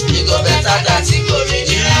lógójì, ìgò bẹ̀tà tàti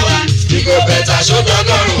gbòmìnira wa, ìgò bẹ̀tà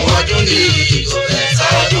ṣódọ́gọ́rùn-ún ọdún ni, ìgò bẹ̀tà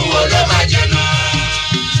ọdún wo ló máa jẹ náà.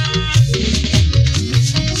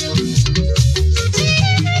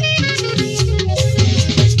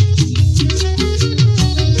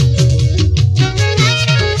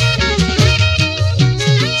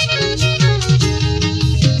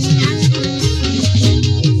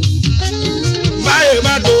 báyìí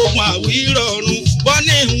bá dogun àwírọ̀rùn bọ́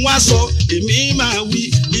ní wá sọ èmi máa wí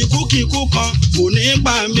ikúkíkú kan kò ní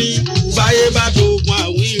pa mí. báyìí bá dogun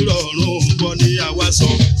àwírọ̀rùn bọ́ ní àwa sọ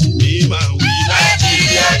èmi máa wí.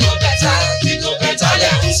 Nàìjíríà ìgò bẹ̀tà lè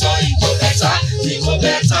ń sọ ìgò bẹ̀tà.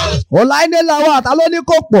 Ọláìdé Lawal àtà ló ní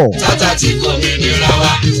kò pọ̀. Tata ti gbòmìnira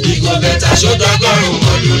wa, ìgò bẹ̀tà ṣódọ́gọ́rùn-ún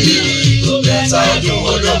ọdún ni, ìgò bẹ̀tà ọdún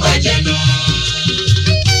wo ló máa jẹ náà.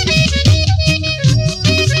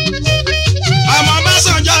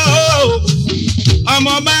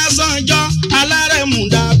 ọmọ Básanjọ́ alárẹ̀mú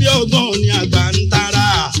dàbí ọgbọ́n ní àgbà ń tara.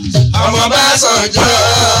 ọmọ Básanjọ́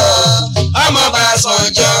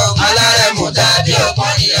alárẹ̀mú dàbí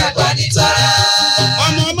ọgbọ́n ní àgbà ń tara.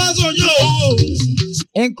 ọmọ Básanjọ́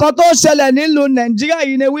nǹkan tó ṣẹlẹ̀ nílùú Nàìjíríà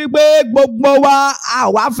yìí ni wípé gbogbo wa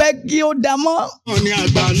àwa fẹ́ kí ó dá mọ́. wọ́n ní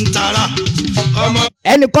àgbà ń tara ọmọ.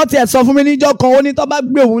 ẹnìkan tiẹ̀ sọ fún mi níjọ́ kan ó ní tó bá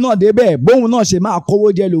gbé òun náà débẹ̀ bóun náà ṣe máa kówó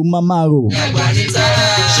jẹ lòun máa rò.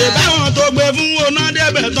 ṣe báwọn tó gbé fún ọ̀nà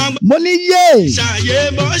débẹ̀ tán. mo ní yé ṣàyè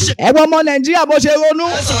bó ṣe. ẹ̀wọ̀n ọmọ Nàìjíríà bó ṣe ronú.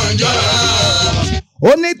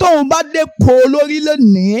 ó ní tóun bá dépò lórí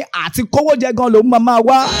lónìí àti kówó jẹ gan lòun máa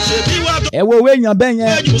wá. ṣèbí wà tó. ẹ wo owó èèyàn bẹ́ẹ̀ yẹn.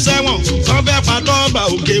 méjì sẹ́wọ̀n kan fẹ́ pàtó ọba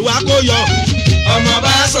òkè wa kó yọ. ọmọ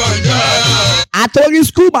bá sọ̀njọ́. àtòrí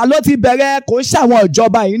skúbà ló ti bẹ̀rẹ̀ kò ṣàwọn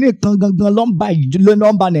ìjọba yìí nìkan gangan ló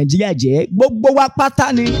ń ba Nàìjíríà jẹ́ gbogbo wa pátá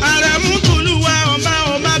ni. ààrẹ mú tùlùwà ọba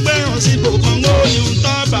gbẹ̀rún sípò kan ó ní ń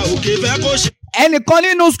tọ́ ọba òkè fẹ́ kó ṣe. ẹnìkan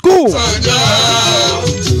nínú skul. sọ̀njọ́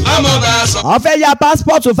ọmọ bá sọ. ó fẹ́ ya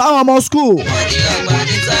passport fáwọn ọmọ skul.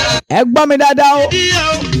 ẹ gbọ́ mi dáadáa o.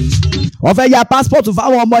 ó fẹ́ ya passport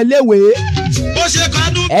fáwọn ọmọ iléèwé. bó ṣe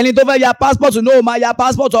kọ́dún. ẹni tó fẹ́ ya passport náà ó máa ya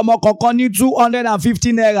passport ọmọ kọ̀ọ̀kan ní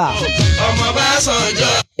 250 naira. ọmọ bá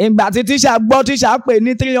sọ̀njọ́. ìgbà tí tíṣà gbọ́ tíṣà pè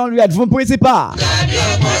ní 300 fún principal.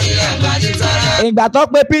 ìgbà tó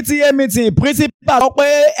pé PTA meeting principal sọ pé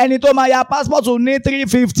ẹni tó máa ya passport ní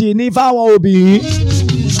 350 ní fáwọn òbí.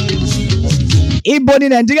 ibo ni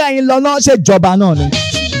Nàìjíríà yìí lọ náà ṣèjọba náà ni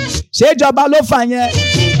ṣèjọba ló fà yẹn.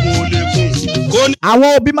 àwọn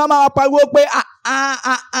òbí máa pariwo pé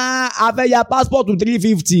a fẹ́ ya passport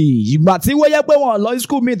 350 ìgbà tí wọ́n yẹ pé wọ́n lọ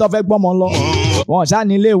school mi tó fẹ́ gbọ́mọ lọ wọ́n ṣáà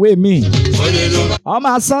ní ilé ìwé mi ọmọ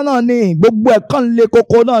asán náà ni gbogbo ẹ̀kọ́ ń le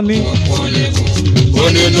koko náà ni.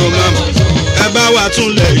 onínú mama ẹ bá wa tún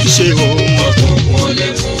lè ṣe òun.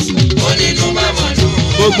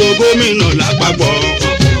 gbogbo gómìnà lápapọ̀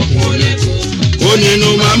onínú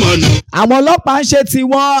mama nù. àwọn ọlọ́pàá ń ṣe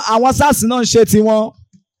tiwọn àwọn SARS náà ń ṣe tiwọn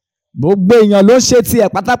gbogbo èèyàn ló ń ṣe tiẹ̀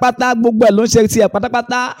pátápátá gbogbo ẹ̀ ló ń ṣe tiẹ̀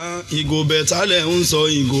pátápátá. ìgò bẹ̀tà lẹ̀ ń sọ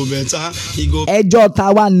ìgò bẹ̀tà ìgò. ẹjọ́ ta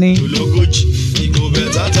wá ni. ológójì ìgò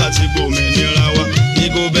bẹ̀tà tàti gbòmìnira wa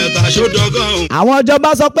ìgò bẹ̀tà ṣódọ́gọ́rùn. àwọn ìjọba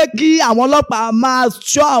sọ pé kí àwọn ọlọ́pàá máa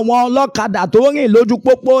ṣọ́ àwọn ọlọ́kadà tó rìn lójú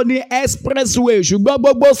pópó ní expressway ṣùgbọ́n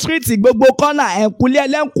gbogbo síríìtì gbogbo kọ́nà ẹ̀ńkulé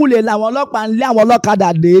ẹlẹ́ńkulé làwọn ọlọ́pàá ń lé àwọn ọlọ́kadà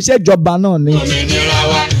dé ṣèjọba náà ni. gbòmìnira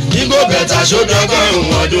wa ìgò bẹ̀tà ṣódọ́gọ́rùn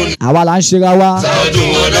ọdún. àwa là ń ṣera wa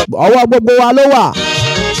ọwọ́ gbogbo wa ló wà.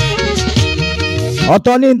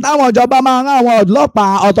 ọ̀tọ̀ ni táwọn ìjọba máa rán àwọn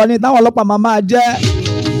ọlọ́pàá ọ̀tọ̀ ni táwọn ọlọ́pàá máa jẹ́.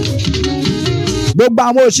 gbogbo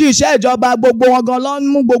àwọn òṣìṣẹ́ ìjọba gbogbo wọn gan ló ń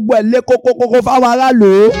mú gbogbo ẹ̀ lé kókókókó fáwọn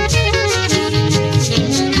aráàlú.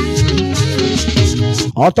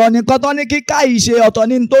 ọ̀tọ̀ nìkan tó ní kí káyì ṣe ọ̀tọ̀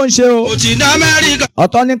ní tó ń ṣe o. ó ti dá Amẹ́ríkà.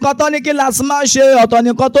 ọ̀tọ̀ nìkan tó ní kí lasma ṣe ọ̀tọ̀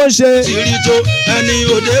nìkan tó ń ṣe. tìrì tó ẹni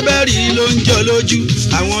òde bẹ́ẹ̀rì ló ń jọ lójú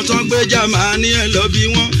àwọn tó ń gbé Jámánì ẹ̀ lọ bí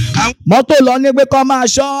wọ́n. mọ́tò lọ ní pé kọ́ máa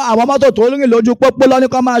ṣọ́ àwọn mọ́tò tó rìn lójú pópó lọ ní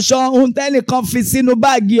kọ́ máa ṣọ́ ohun tẹ́nìkan fi sínú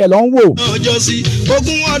báàgì ẹ̀ ló ń wò. ọjọ́ sí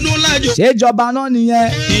ogún ọdún lájò. ṣèjọba náà nìyẹn.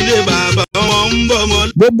 ilé bàbá wọn ń bọ̀ mọ́.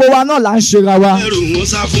 gbogbo wa náà là ń ṣera wa. ẹrù ń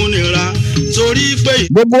sá fún nira torí pé.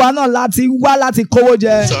 gbogbo wa náà láti wá láti kówó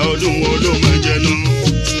jẹ. ọdún wo ló máa jẹ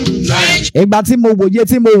náà. ìgbà tí mo wòye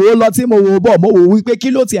tí mo wò ó lọ tí mo wò ó bọ̀ mo wò wípé kí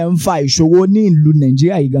ló tiẹ̀ ń fa ìṣòro ní ìlú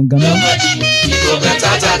Nàìjíríà yìí gangan náà.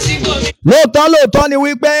 lóòótọ́ ni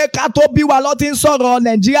wípé ká tó bí wa lọ ti ń sọ̀rọ̀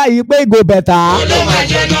Nàìjíríà yìí pé ìgò bẹ̀tà.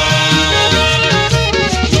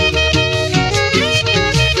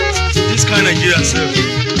 This kind of Nigeria sef.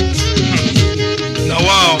 Na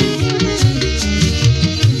wow.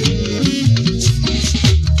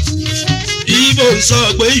 Igbo ń sọ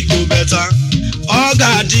pé ìgò bẹ̀tà ọ̀gá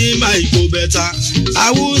dìímà ìgò bẹ̀tà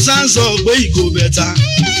Haúsá ń sọ pé ìgò bẹ̀tà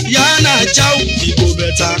Yánà Cháu ìgò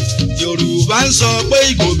bẹ̀tà Yorùbá ń sọ pé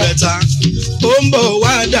ìgò bẹ̀tà ó ń bọ̀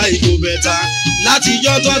wá dá ìgò bẹ̀tà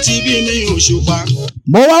látijọ́ tó ti bí ní Òṣùpá.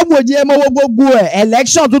 mo wá wòye mo wo gbogbo ẹ̀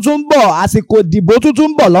election tuntun ń bọ̀ àsìkò ìdìbò tuntun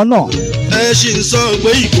ń bọ̀ lọ́nà. ẹ ṣì ń sọ pé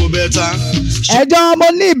ìgò bẹ̀tà. ẹjọ́ mo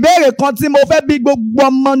ní ìbéèrè kan tí mo fẹ́ bí gbogbo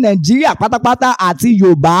ọmọ Nàìjíríà pátápátá àti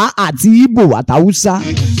Yorùbá àti Ìgbò àtàwùsá.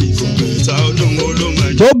 ìgò bẹ̀tà ọdún wo ló máa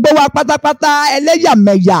jẹ. tó gbé wa pátápátá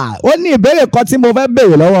ẹlẹ́yàmẹ̀yà ó ní ìbéèrè kan tí mo fẹ́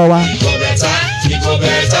béèrè lọ́wọ́ wa. ìgò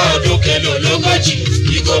bẹ̀tà ọdún kẹlò lógójì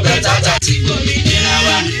ìgò bẹ̀tà tàti gbòmìnira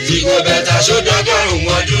wa ìgò bẹ̀tà ṣódọ́gọ́rùn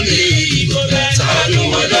ọdún ní ìgò bẹ̀tà ọdún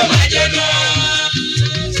wo ló máa jẹ náà.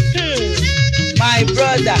 My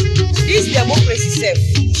brother, this democracy sef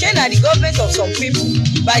shey na the government of some people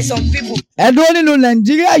by some people. ẹ̀dùn nínú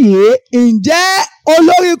Nàìjíríà yìí ǹjẹ́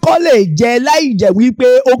olórí kan lè jẹ láì jẹ́ wípé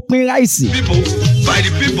ó pín ráìsì. People by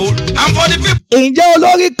the people and for the people. Ǹjẹ́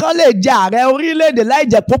olórí kan lè jẹ ààrẹ orílẹ̀-èdè láì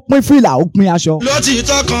jẹ́ kó pín fìlà ó pín aṣọ? ló ti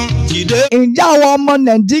tọkàn ìdè. Ǹjẹ́ àwọn ọmọ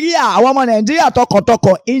Nàìjíríà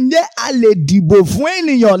tọkàntọkàn ǹjẹ́ a lè dìbò fún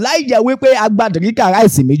ènìyàn láì jẹ́ wípé agbádìríkà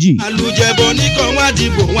ráìsì méjì? àlùjẹ̀bọ nìkan wá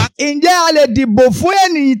dìbò wá. Ǹjẹ́ a lè dìbò fún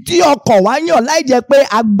ènìyàn tí ọkàn wá yàn láì jẹ́ pé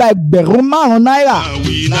a gba ẹgbẹ̀rún 5 náírà?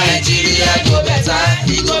 Nàìjíríà go better,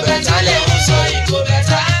 it go better lẹ́hìn sọ it go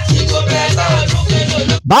better, it go better ọdún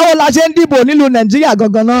kejì. Báwo la ṣe ń dìbò nílùú Nàìjíríà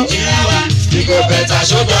gangan náà? It go better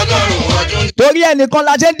ṣọ́dọ̀gọ́rùn-ún ọdún. Torí ẹnìkan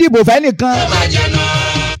la ṣe ń dìbò fẹ́nìkan. ẹ máa jẹ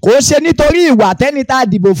náà. Kò ṣe nítorí ìwà tẹ́ni tá a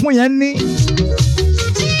dìbò fún yẹn ní.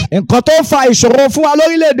 Nǹkan tó fa ìṣòro fún wa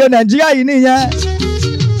lórílẹ̀‐èdè Nàìjíríà yìí nìyẹn.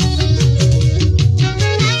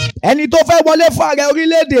 Ẹni tó fẹ́ wọlé fún ààrẹ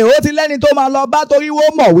orílẹ̀‐èdè ó ti lẹ́ni tó máa lọ bá torí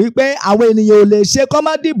wọ́n mọ̀ wípé àwọn ènìyàn ò lè ṣe kọ́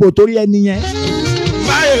má dìbò torí ẹni yẹn.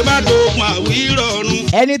 báyìí bá dókun àwírọ̀rùn.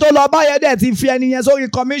 Ẹni tó lọ báyẹn dẹ̀ ti fi ẹni yẹn sórí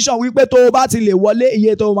commission wípé tó o bá ti lè wọlé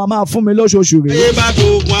iye tó o máa fún mi lóṣooṣù rèé. báyìí bá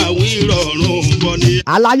dókun àwírọ̀rùn bọ̀ ni.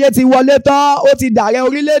 Àlàyé ti wọlé tán ó ti dààrẹ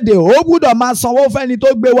orílẹ̀‐èdè ó gbúdọ̀ máa sanwó fẹ́ni tó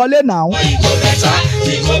gbé wọlé náà. Ìgò bẹ́tà,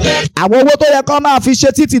 ìgò bẹ́tà. Àwọn owó tó yẹ kó máa fi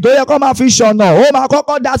ṣe títì tó yẹ kó máa fi ṣọ̀nà ó máa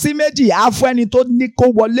kọ́kọ́ dá sí méjì á fún ẹni tó ní kó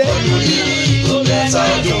wọlé. Ìgò bẹ́tà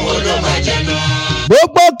ọdún wo ló máa jẹ náà?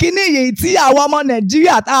 Gbogbo kíní yìí tí àwọn ọmọ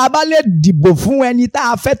Nàìjíríà tá a bá lè dìbò fún ẹni tá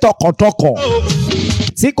a fẹ́ tọkàntọkàn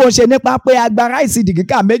tí kò ṣe nípa pé agba ráìsì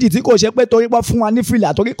dìgíkà méjì tí kò ṣe pé torí pọ́ fún wa ní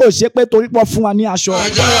fìlà torí kò ṣe pé torí pọ́ fún wa ní aṣọ.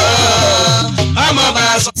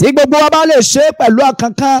 Tí gbogbo wa bá lè ṣe pẹ̀lú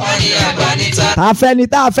ọ̀kánkán tá a fẹ́ ni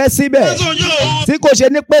tá a fẹ́ síbẹ̀ tí kò ṣe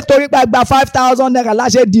ní pé torí pé agba 5,000 naira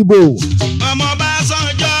láṣẹ dìbò.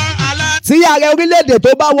 Tí ààrẹ orílẹ̀-èdè tó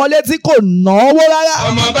bá wọlé tí kò náwó rárá.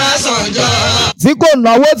 Tí kò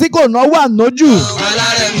náwó tí kò náwó ànájù.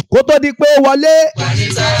 Kó tó di pé ó wọlé.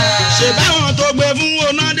 Ṣèbáwọn tó gbé fún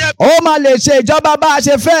onáde. Ó máa lè ṣe ìjọba bá a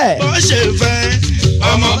ṣe fẹ́. Bó ṣe fẹ́.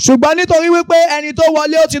 Ṣùgbọ́n nítorí wípé ẹni tó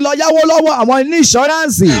wọlé ó ti lọ yáwó lọ́wọ́ àwọn ní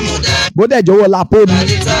ìṣọ́ráǹsì. Bó dẹ̀ jọ̀wọ́ lápò ni.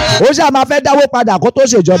 Ó ṣáà máa fẹ́ dáwó padà kó tó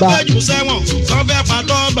ṣèjọba.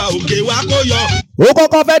 Ó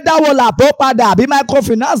kọ́kọ́ fẹ́ dáwó làpò padà àbí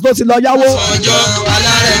microfinance tó ti lọ yáwó.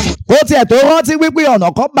 Kó tiẹ̀ tó rántí wípé ọ̀nà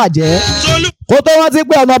kan bàjẹ́. Kó tó rántí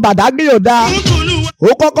pé ọ̀nà Bàdágìrì ò dáa.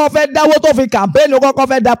 Ó kọ́kọ́ fẹ́ dáwó tó fi campaign ó kọ́kọ́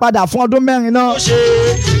fẹ́ dá padà fún ọdún 4 náà.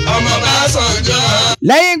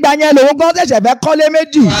 Lẹ́yìn ìgbà yẹn lòun gan ṣẹ̀ṣẹ̀ fẹ́ kọ́lé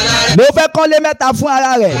méjì ló fẹ́ kọ́lé 3 fún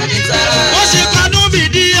ara rẹ̀. Ó ṣe kanú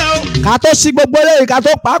fìdíò. Ká tó ṣí gbogbo eléyìí ká tó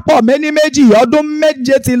pàápọ̀ méní méjì ọdún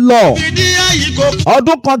 7 ti lọ. Fìdíò yìí kò.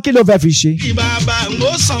 Ọdún kan kí ló fẹ́ fi ṣe? Ìbàbà ń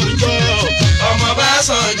ó sànjọ́. Ọmọ bá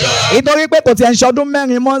sànjọ́. Nítorí pé kò tiẹ̀ ń ṣọdún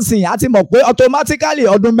 4 mọ́sìn á ti mọ̀ pé automatically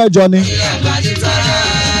ọdún 8 ni.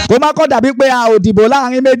 Kó má kọ́ dàbí pé a ò dìbò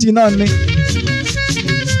láàrin méjì náà ni.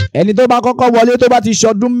 Ẹni tó bá kọ́kọ́ wọlé tó bá ti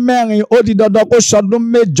ṣọdún 4 ó di dandan kó ṣọdún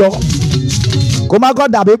 8. Kó má kọ́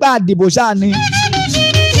dàbí pé àdìbò ṣáà ni.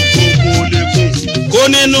 Kó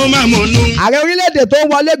nínú màmúnú. Ààrẹ orílẹ̀-èdè tó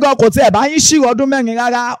wọlé gan kò tiẹ̀ bá yín ṣírò ọdún 4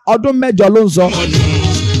 rárá ọdún 8 ló ń sọ.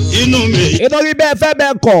 Inú mi. Nítorí bẹ́ẹ̀ fẹ́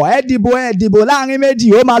bẹ́ẹ̀ kọ̀ ẹ dìbò láàrin méjì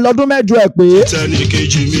ó máa lọ́dún 8 ẹ̀ pé. Tẹ́ni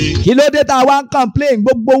kejì mi. Kí ló dé tá a wá ń complain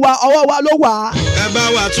gbogbo wa ọwọ́ wa ló wà. Ẹ bá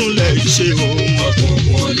wa tún lẹ̀ ṣe òun.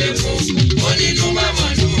 Ọkùnkùn ò lè fún onínú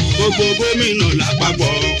màmọ́nù. Gbogbo gómìnà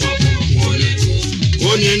lápapọ̀. Ọkùnkùn ò lè fún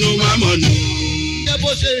onínú màmọ́nù. Ṣé bó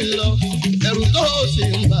ṣe ń lọ ẹ̀rù tó ṣe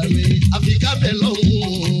ń bà mí àfi kábẹ́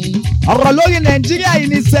lọ́hùn-ún. Ọ̀rọ̀ lórí Nàìjíríà yìí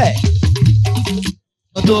ní sẹ̀.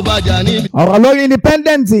 Tó bá jà níbi. Ọ̀rọ̀ lórí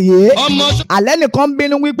independent yìí. Ọmọ tó Alẹ́ nìkan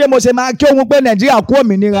bínú wípé mo ṣe máa kí òun pé Nàìjíríà kú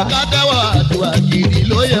òmìnira. ká dáwà àdúrà gidi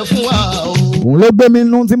ló yẹ fún wa o. Òun ló gbé mi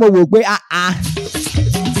nú tí mo wò pé Ẹ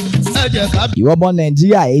jẹ́ ká ìwọ ọmọ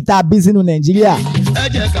Nàìjíríà èyí tá a bí sínú Nàìjíríà. ẹ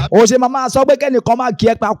jẹ́ ká. Ó ṣe máa sọ pé kẹ́nìkan máa kí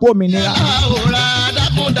ẹ pa kú òmìnira. Àwòrán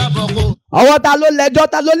dákúndàbọ̀ kò. Ọwọ́ ta ló lẹ́jọ́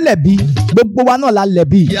ta ló lẹ̀bi gbogbo wa náà la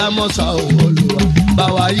lẹ̀bi. Kí a mọ̀ sá Olúwa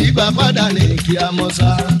báwa yìí gbà padà ní kí a mọ̀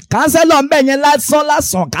sá. Kánsẹ́lọ̀ ń bẹ̀ yẹn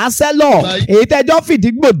lásán kánsẹ́lọ̀ èyí tẹ́jọ́ fìdí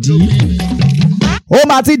gbòdì. Ó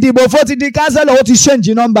máa ti dìbò fó ti di kánsẹ́lọ̀ ó ti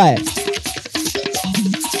ṣéǹjì nọ́mbà ẹ̀.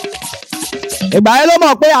 Ìgbà yẹn ló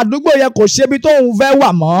mọ̀ pé àdúgbò yẹn kò ṣebi tóun fẹ́ wà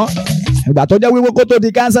mọ́. Ìgbà tó jẹ́ wípé kó tó di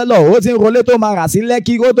kánsẹ́lọ̀ ó ti ń rolé tó máa rà sí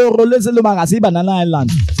Lẹ́kì kó tó rolé sí ló máa rà sí Banana Island.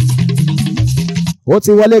 Ó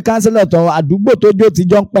ti wọlé kánsẹ́lọ̀ tán àdúgbò tó jó ti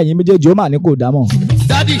jọ ń pẹ̀yìn méjèèjì ó mà ní kò dámọ̀.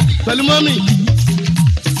 Dádì pẹ̀lú mọ́mì.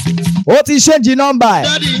 Ó ti ṣéǹjì nọ́mbà ẹ̀.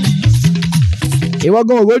 Dádì Ìwọ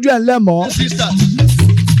gan òrójú ẹ̀ ń lẹ́mọ̀. sísà.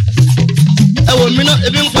 Ẹ wò mí náà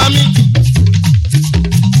ebi ń pa mí.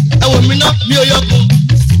 Ẹ wò mí náà mi ò yọkun.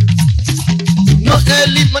 No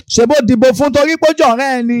early man. Ṣé bó dìbò fún torí pójọ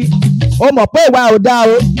ọ̀rẹ́ ẹ ni? Ó mọ̀ pé ìwà ò dáa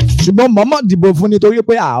o ṣùgbọ́n mọ̀mọ́ dìbò fún nítorí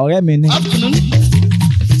pé ọ̀rẹ́ mi ni. Afternoon.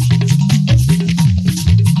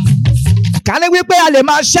 ká ní wípé a lè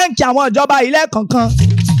máa ṣẹ́ǹkì àwọn ìjọba ilé kankan.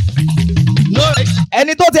 No right.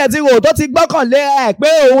 ẹni tó tiẹ̀ ti rò tó ti gbọ́kànlé ẹ̀ pé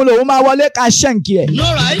òun lòun máa wọlé ká ṣẹ́ǹkì ẹ̀. No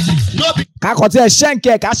right. No be. kakọ̀ tí ẹ̀ ṣẹ́ǹkì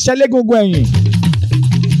ẹ̀ ká ṣẹlẹ̀ gungun ẹ̀yìn.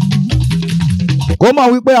 kó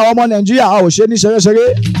mọ̀ wípé àwọn ọmọ Nàìjíríà ò ṣe ní ṣeré-ṣeré.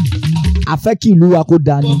 a fẹ́ kí ìlú wa kó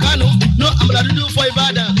dáa ni. Kano. No àmàlà dúdú for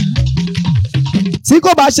Ìbàdàn. tí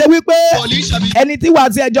kò bá ṣe wípé Police àbí. ẹni tí wàá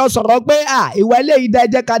ti ẹjọ́ sọ̀rọ̀ pé ìwà eléyìí dá ẹ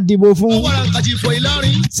jẹ́ ká dìbò fún. Wọ́n wàrà kàjì for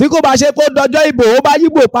Ìlọrin. tí kò bá ṣe kó dọjọ́ ìbò ó bá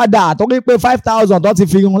yíbò padà torí pé 5,000 tó ti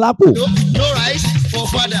fi run lápò. No right for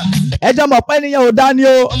father. ẹjọ́ mọ̀ pé nìyẹn ò dá ni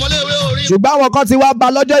o. Ọmọléèwé orí. ṣùgbọ́n àwọn kan ti wá ba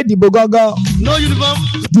lọ́jọ́ ìdìbò gangan. No uniform.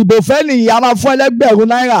 dìbò fẹ́ nìyí a máa fún ẹlẹ́gbẹ̀rún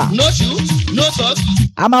náírà. No shoe. No socks.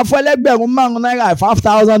 a máa fún ẹlẹ́gbẹ̀rún márùn-ún náírà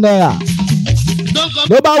 5,000 naira. Don't come.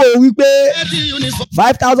 ló bá wò wípé Dirty uniform.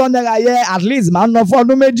 5,000 naira yẹ at least máa ń ná fún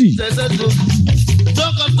ọdún méjì.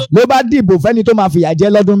 Don't come to. ló bá dìbò fẹ́ni tó máa fìyà jẹ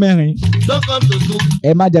lọ́dún mẹ́rin. Don't come to school.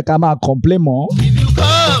 ẹ má jẹ́ ká máa complain mọ́. If you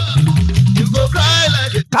come, you go cry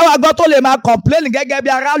like a. káwa gbọ́ tó lè máa complain gẹ́gẹ́ bí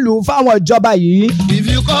aráàlú fáwọn ìjọba yìí. If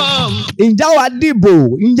you come, ǹjẹ́ wàá dìbò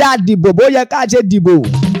ǹjẹ́ àdìbò bó yẹ ká ṣe dìbò.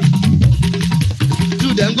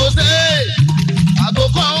 to them go say, I go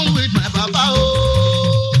come with my papa.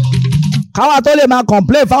 Oh, káwa tó lè máa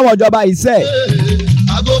complain fáwọn ìjọba yìí sẹ́.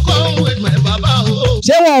 I go come with my papa. Oh,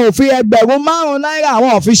 ṣé wọn ò fi ẹgbẹ̀rún márùn-ún náírà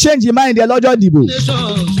wọn ò fi change mind ẹ lọ́jọ́ dìbò.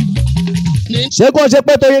 nations. ṣé kò ṣe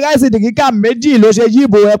pé torí ráìsì dìgíkà méjì ló ṣe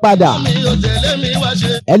yíbo ẹ padà. Mi ò tẹ̀lé mi wá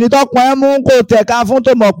ṣe. ẹni tó pọn ẹ mú kó tẹ̀ka fún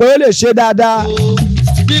tó mọ̀ pé ó lè ṣe dáadáa.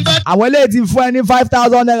 Nígbà àwọn eléyìí ti fún ẹ ní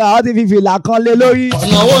 5,000 naira wọ́n ti fi fìlà kan lé lórí.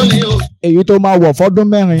 ọ̀nà wo ni o? èyí tó máa wọ̀ fọ́dún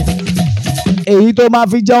mẹ́rin. èyí tó máa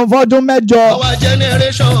fi jẹun fọ́dún mẹ́jọ. Our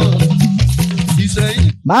generation.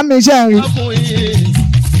 Ìsẹ̀yìn. màámi ṣe ń rí. Wá fún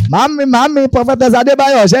yín. màámi Prophetess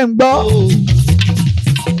Adébáyọ̀ ṣe ń gbọ́.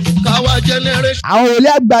 Our generation. àwọn òròlé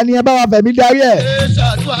àgbà ni ẹ bá wa fẹ̀mí darí ẹ̀. Ẹ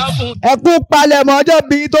ṣàdúrà fún ẹ kú palẹ̀mọ́ ọjọ́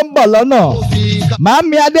bíi tó ń bọ̀ lọ́nà. òbí ká.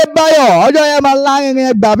 màámi Adébáyọ̀ ọjọ́ yẹn máa lárinrin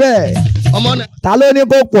ẹgbà bẹ́ẹ̀. Ọmọ náà. ta ló ní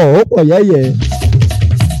kó pọ̀ ó pọ̀ yẹ́yẹ́.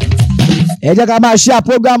 ẹ jẹ́ ká máa ṣe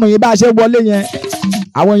àpọ́gàmù yìí bá a ṣe wọlé yẹn.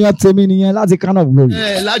 àwọn èèyàn tèmi nìyẹn láti Kano Glory.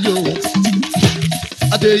 Lájò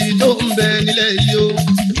àtẹ̀yí tó ń bẹ nílẹ̀ yìí o.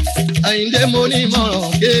 Àyìndé mo ní ìmọ̀ràn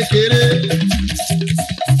kékeré.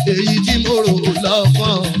 Èyí tí mo rò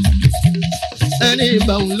lọ́kàn. Ẹni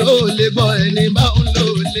báwọn ló lè gbọ́, ẹni báwọn ló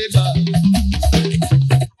lè gbà.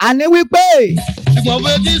 àní wípé Ṣùgbọ́n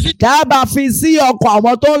fetí sí. tá a bá fi sí ọkọ̀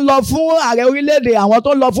àwọn tó ń lọ fún ààrẹ orílẹ̀-èdè àwọn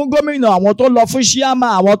tó ń lọ fún gómìnà àwọn tó ń lọ fún ṣíàmà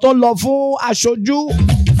àwọn tó ń lọ fún aṣojú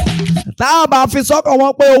tá a bá fi sọ́kàn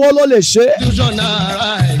wọn pé owó ló lè ṣe Fusion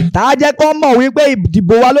ara ẹ̀. tá a jẹ́ kó mọ̀ wípé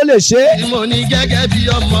ìdìbò wa ló lè ṣe Tí mo ní gẹ́gẹ́ bí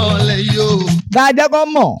ọmọ ọ̀lẹ́ yìí o. tá a jẹ́ kó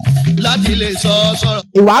mọ̀ Láti lè sọ sọ̀rọ̀.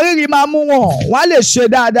 ìwárìrì máa mú wọn wọ́n á lè ṣe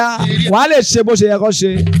dáadáa wọ́n á lè ṣe bó ṣe yẹ kó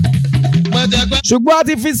ṣe Pẹ̀tẹ̀pẹ̀. ṣùgbọ́n a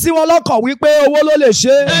ti fi sí wọn lọ́kàn wípé owó ló lè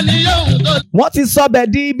ṣe Ẹni yóò tó wọ́n ti sọbẹ̀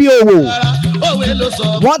di ibi òwò dára. Òwe ló sọ.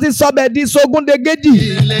 wọ́n ti sọbẹ̀ di sógúndégéjì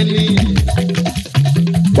Ilẹ̀ ni.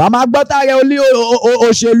 wàá máa gbọ́ táàrẹ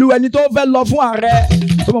òṣèlú ẹni tó fẹ́ lọ fún ààrẹ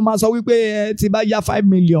tó mọ̀ máa sọ wípé ẹ ti bá yá 5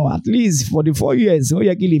 million at least for the 4 years ó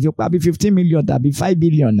yẹ kí lè fi pa bí 15 million tàbí 5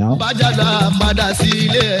 billion náà. Bájàdá padà sí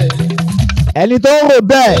ilé ẹ̀. ẹni tó ń rò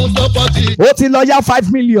bẹ́ẹ̀ Ohun tó pọ̀ sí. ó ti lọ yá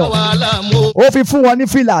 5 million Wàhálà mo. ó fi fún wọn ní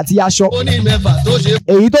fìlà àti aṣọ Ó ní mẹ́fà tó ṣe.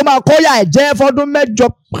 èyí tó máa kóyà ẹ̀ jẹ́ fọ́dún mẹ́jọ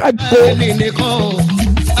pàtó Ẹni nìkan.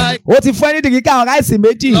 Àì ó ti fún ẹni dìgí káwọn ráìsì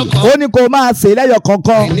méjì ó ní kó máa sè lẹ́yọ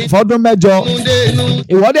kọ̀ọ̀kan fọ́dún mẹ́jọ múndé inú.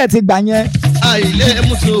 ìwọ́dẹ̀ ti gbà yẹn Àìlé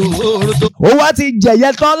mùsùlùmí tó. ó wá ti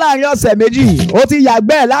jẹ̀yẹ tán láàrin ọ̀sẹ̀ méjì ó ti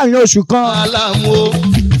yàgbẹ́ ẹ̀ láàrin oṣù kan Wàhálà mo.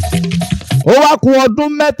 ó wá kún ọdún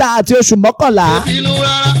mẹ́ta àti oṣù mọ́kànlá Inú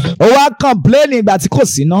rárá. ó wá kọ̀mpléènì ìgbà tí kò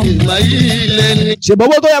sí ná Ìgbà yìí lẹ́ni. ṣèbọ̀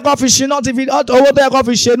owó tó yẹ kó fi ṣe ná owó tó yẹ kó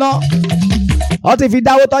fi ṣe ná ó ti fi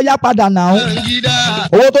dáwó tó yá padà náà Nàìjíríà.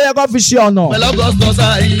 owó tó yẹ kó fi ṣe ọ̀nà Pẹ̀lú Augustus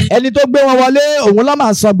Ayi. ẹni tó gbé wọn wọlé òun ló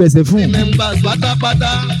máa san gbèsè fún Members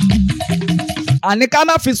pátápátá. àní ká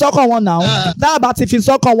má fi sọ́kàn wọn náà tá a bá ti fi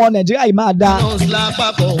sọ́kàn wọn Nàìjíríà yìí máa dáa Nọ́ọ̀sì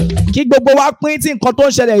lápapọ̀. kí gbogbo wa pín tí nǹkan tó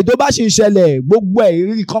ń ṣẹlẹ̀ èyí tó bá ṣì ń ṣẹlẹ̀ gbogbo ẹ̀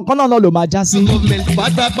ìrírí kankan náà ló máa já sí. Government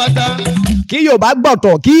pátápátá. kí Yorùbá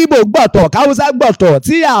gbọ̀tọ̀ kí Ìgbò gbọ̀tọ̀ káwúsá gbọ̀tọ̀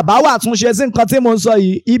tí àbá wà tún ṣe sí nǹkan tí mo ń sọ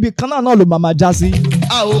yìí ibì kan náà ló máa já sí.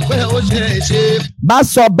 A ò pẹ́ ó ṣe é ṣe. bá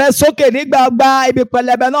sọ bẹ́ẹ̀ sókè nígbàgbà ibi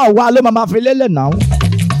pẹlẹbẹ náà wà ló máa fi lélẹ̀ náà.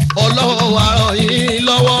 Ọlọ́run wa ràn yín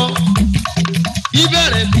lọ́wọ́.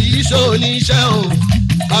 Ìbẹ̀rẹ̀ kì í ṣe oníṣẹ́ o.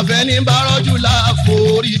 Àfẹnibárọ́jú la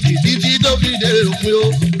forí títí tó fi dé òpin o.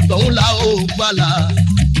 Tọ̀hún la ó gbàlà.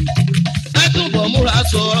 Ẹ túbọ̀ múra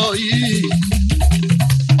sọ̀rọ̀ yìí.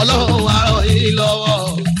 Ọlọ́run wa ràn yín lọ́wọ́.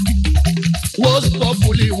 Wọ́n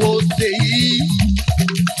pọ̀pùlì wo dé yìí.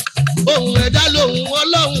 Ohun ẹ̀dá lòun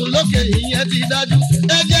Ọlọ́run lókè ìyẹn ti dájú.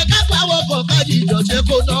 Ẹ jẹ́ ká pawọ́ pọ̀ kájíjọ ṣe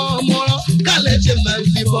kó náà mọ́rán kálẹ̀ ṣe máa ń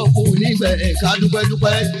fi bọ́ọ̀kù níbẹ̀ ká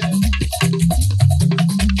dúpẹ́dúpẹ́.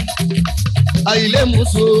 àìlè mú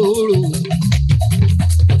sòrò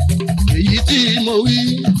èyí tí mo wí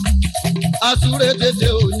àsúré tètè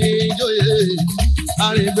ò ní jóye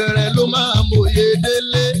àrìnbẹ̀rẹ̀ ló máa mòye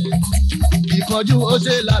délé ìkánjú ó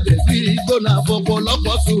ṣe lábẹ́ bí gbóná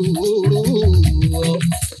fọpọlọpọ sòrò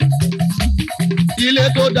ilé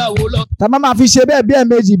tó dáwó lọ. tá a máa fi ṣe bẹ́ẹ̀ bí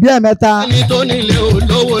ẹ̀ẹ̀mejì bí ẹ̀ẹ̀mẹ́ta. ẹni tó nílé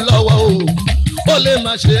olówó lọ́wọ́ o ó lè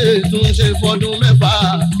má ṣe túnṣe fọdún mẹ́fà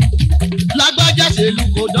lágbájá ṣèlú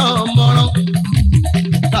kò dán mọ́rán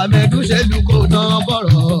tàmẹ́dù ṣèlú kò dán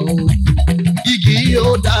bọ̀rọ̀ o igi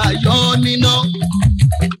yóò dá yọ níná.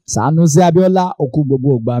 Sanusi Abiola òkú gbogbo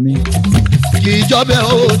ògbà mi. kì í jọ́bẹ̀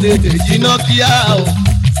ó tètè jiná kíá o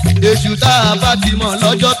èṣù tá a bá ti mọ̀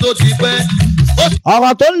lọ́jọ́ tó ti pẹ́.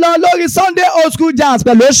 ọ̀rọ̀ tó ń lọ lórí Sunday Old School Jams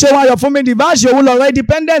pẹ̀lú Oseunayofunmi Dvash òun lọ̀rọ̀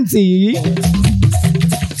independent yìí.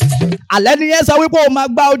 alẹ́ nìyẹn sọ wípé òun máa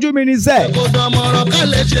gba ojú mi ní sẹ́. kò dán mọ́rán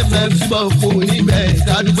kálẹ̀ ṣe mẹ́fì bọ̀ fún níbẹ̀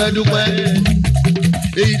ká dúpẹ́dúpẹ́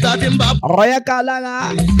èyí tá a ti ń bá. ọ̀rọ̀ yẹn ká lára.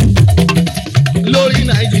 lórí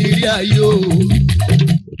Nàìjíríà yóò.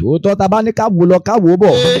 tòótọ́ ta bá ní ká wò lọ ká wò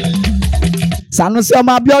bọ̀. Sanusi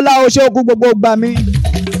ọmọ Abiola ó ṣe òkú gbogbo ògbà mi.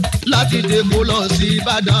 láti dèkó lọ sí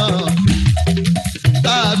Ìbàdàn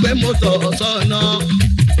tá a gbé mọ́tò sọ́nà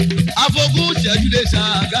àfogún ṣẹ́jú lè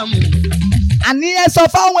Ṣàgámù. àní ẹ sọ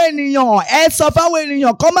fáwọn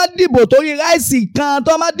ènìyàn kó má dìbò torí ráìsì kan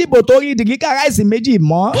tó má dìbò torí dìgíkà ráìsì méjì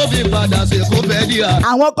mọ́. ó fi padà sí kó fẹ́ díà.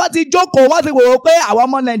 àwọn kan ti jókòó wọ́n ti wò ó pé àwọn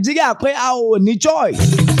ọmọ Nàìjíríà pé a ò ní choice.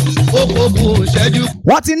 ó kó bu ṣẹ́jú.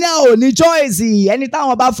 wọ́n ti ní a ò ní choice ẹni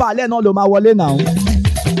táwọn bá fà lẹ́ náà ló máa wọlé náà.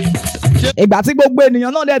 ìgbà tí gbogbo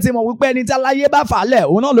ènìyàn náà dẹ̀ ti mọ̀ wípé ẹni tí aláyé bá fà lẹ̀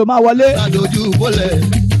òun náà ló máa wọlé. ládójú bólẹ̀.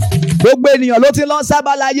 gbogbo ènìyàn ló ti lọ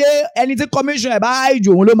sábàláyé ẹni tí commission ẹ̀ bá àìjù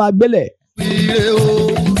òun ló máa gbélẹ̀. ire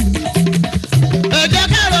o ẹ jẹ́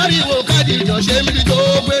ká lórí ìwò kájíjọ ṣe mí tó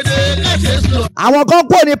gbédé káṣe sùn. àwọn kan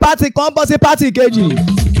kúrò ní pátì kan bọ́ sí pátì kejì.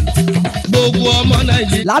 gbogbo ọmọ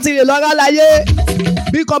Nàìjíríà. láti lè lọ́ra láyé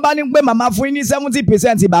bí kan bá ní pé màmá fún yín ní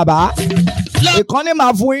 70% bàbá ìkan ní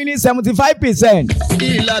màá fún yín ní 75%.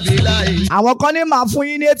 ìlàbíláì. àwọn kan ní màá fún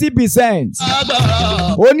yín ní 80%.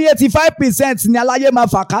 agbára. ó ní 85% ní aláyé máa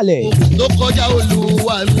fà kalẹ̀. tó kọjá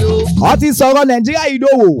Olúwa mi o. wọ́n ti sọ̀rọ̀ Nàìjíríà yìí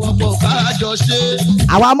dòwò. ọ̀pọ̀ kájọ ṣe.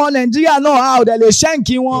 àwọn ọmọ Nàìjíríà náà a ò dẹ̀ lè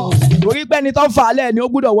ṣẹ́ǹkì wọn torí pé ẹni tó fà á lẹ̀ ni ó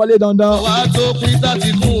gbúdọ̀ wọlé dandan. wà á tó pín tàbí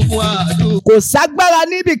kún fún àdúgbò. kò ságbára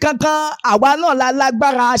níbì kankan àwa náà la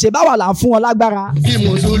lágbára ṣèbáwá là ń fún wọn lágbára. kí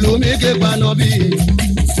mùsùlùmí ké paná bí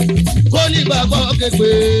kó nígbàgbọ́ képe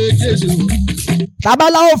Jésù.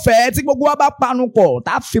 tábàlà ò fẹ́ tí gbogbo wa bá panu pọ̀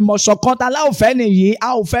tá a fi mọ̀ ṣọ̀kan tá a lá ò fẹ́ nìyí a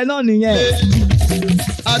ò fẹ́ náà nìyẹn.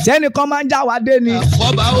 sẹ́nìkan máa ń já wa dé ni.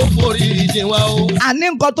 àfọ́bà ó forí ìjìn wa o. àní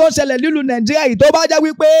nǹkan tó ń ṣẹlẹ̀ nílùú Nàìjíríà yìí tó bá jẹ́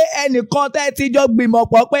wípé ẹnìkan tẹ́ ti jọ gbìmọ̀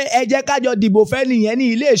pọ̀ pé ẹ jẹ́ kájọ dìbò fẹ́ nìyẹn ní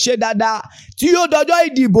ilé ìṣe dáadáa tí yóò dọjọ́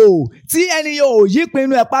ìdìbò tí ẹni yóò yí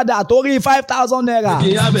pinnu ẹ̀ padà torí 5,000 naira.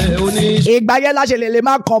 ìyábẹ̀ òní. ìgbà yẹn la ṣe lè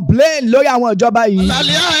máa complain lórí àwọn ìjọba yìí.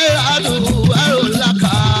 lálẹ́ àádùn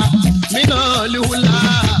àròlákà mí náà lùlá.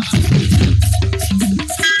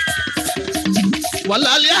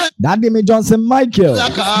 Dádì mi Johnson Michael.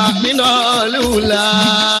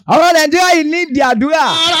 ọ̀rọ̀ Nàìjíríà yìí ní ìdí àdúrà.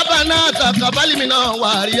 arábànà àtàkàbálì mi náà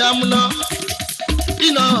wà rí amúná.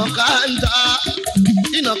 iná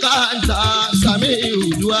káńtà sàmì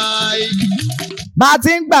ìdúwàì. bá a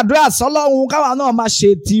ti ń gbàdúrà sọ́lọ́run káwa náà máa ṣe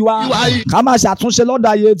tiwa ká máa ṣàtúnṣe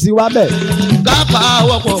lọ́dọ̀ ayé tiwa bẹ́ẹ̀. kápá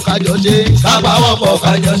wọ́pọ̀ kájọ ṣe.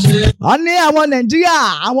 wọ́n ní àwọn Nàìjíríà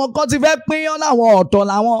àwọn kan ti fẹ́ pín ọ́ láwọn ọ̀tọ̀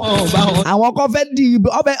làwọn àwọn kan fẹ́ di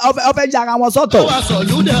ọfẹ́ yára wọn sọ́tọ̀.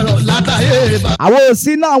 àwọn ò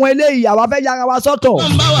sí náà àwọn eléyìí àwọn fẹ́ yára wa sọ́tọ̀.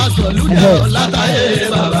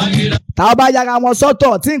 tá a bá yára wọn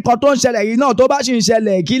sọ́tọ̀ tí nǹkan tó ń ṣẹlẹ̀ yìí náà tó bá sì ń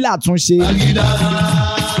ṣẹlẹ̀ kí làtúnṣe.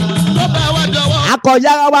 akọ̀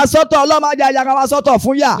yára wa sọ́tọ̀ Ọlọ́run má jẹ́ yára wa sọ́tọ̀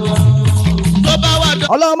fún yà.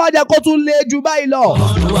 Ọlọ́run má jẹ́ kó tún lé ju báyìí lọ.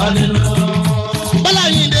 bọ́lá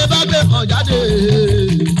yìí ni bá gbé kan jáde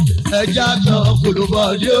ẹja jọ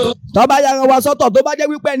kòlóbọ̀dé o. tó bá yára wa sọ́tọ̀ tó bá jẹ́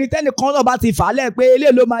wípé ẹni tẹ́nìkan náà bá ti fà á lẹ̀ pé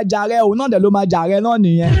eléyìí ló máa jà rẹ òun náà dẹ̀ ló máa jà rẹ náà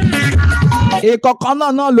nìyẹn. ìkọ̀kan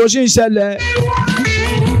náà ló sì ń ṣẹlẹ̀.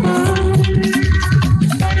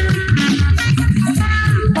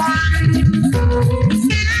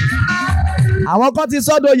 àwọn kan ti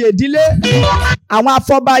sọ́dọ̀ oyè ìdílé àwọn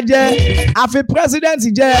afọbajẹ àfi pírẹsidẹ́ǹtì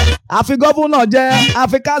jẹ àfi gọ́fúnà jẹ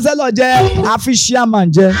àfi kánsẹ́lọ̀ jẹ àfi chairman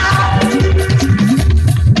jẹ.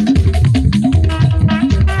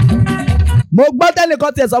 mo gbọ́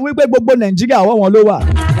tẹ́nìkan tiẹ̀ sọ wípé gbogbo Nàìjíríà ọwọ́ wọn ló wà.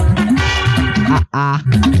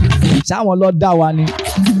 ṣáwọn lọ dá wa ni.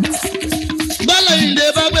 bọ́lá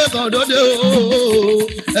bá gbé kan dóde o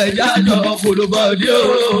ẹ̀jẹ̀ àjọ polúbọ̀dé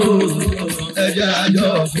o ẹ̀jẹ̀ àjọ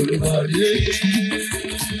polúbọ̀dé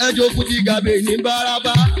ẹjọ́ kùtì gàbé ní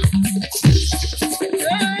bárabá.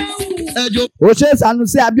 ó ṣe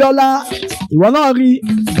Sanusi Abíọ́lá ìwọ náà rí.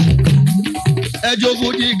 ẹjọ́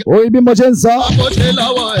kùtì gàbé. orí bí mo ṣe ń sọ. ọkọ̀ ṣe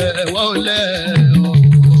lọ́wọ́ ẹ̀wọ̀n lẹ̀.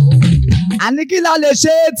 àní kí la lè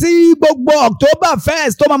ṣe tí gbogbo October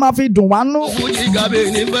 1st tó máa fi dùn wá nú. kùtì gàbé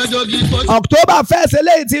ní fẹjọ́ kí kọ́. October 1st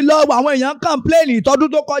eléyìí ti lọ àwọn èèyàn kọ̀ǹpléènì ìtọ́dún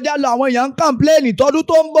tó kọjá lọ àwọn èèyàn kọ̀ǹpléènì ìtọ́dún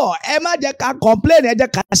tó ń bọ̀ ẹ má jẹ́ ká kọ̀ǹpléènì ẹ jẹ́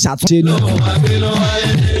ká ṣàtúnṣe ni.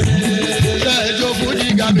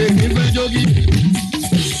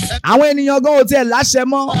 àwọn ènìyàn gan ò tiẹ̀ láṣẹ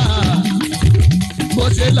mọ́.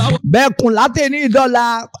 bẹ́ẹ̀ kùn látẹ̀ ní ìdọ́la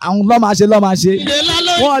àwọn lọ́ máa ṣe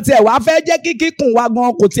wọ́n tiẹ̀ wá fẹ́ jẹ́ kí kíkùn wa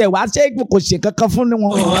gan kò tiẹ̀ wá ṣe kò ṣe kankan fún ni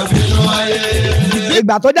wọn.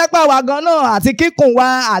 ìgbà tó jẹ́ pé àwa gan náà àti kíkùn wa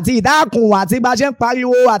àti ìdákùn wa àti bá ṣe ń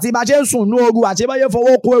pariwo àti bá ṣe ń sùn ní ooru àti bá ṣe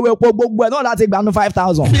fowó kó ewé epo gbogbo ẹ̀ náà láti gbà ní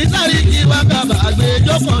 5,000. nítorí kí wákàbà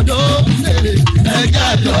àgbẹjọ́ kan tó ẹ̀jẹ̀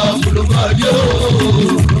àjọ olùkọ́dé o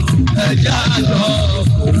ẹ̀jẹ̀ àjọ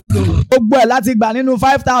gbogbo ẹ̀ láti gbà nínú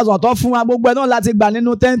 5,000 tó fún wa gbogbo ẹ̀ náà láti gbà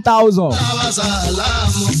nínú 10,000. àwa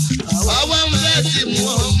sàlámù àwa wá ń lẹ́sìn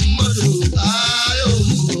Muhammadu ayọ̀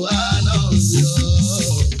mú àná sí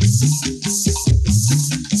ọ.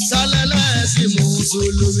 sálẹ̀lẹ́sìn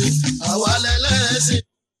mùsùlùmí àwa lẹ́lẹ́sìn.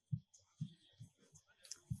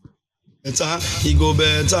 bẹ́tà ìgò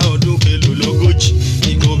bẹ́tà ọdún kẹlò lógójì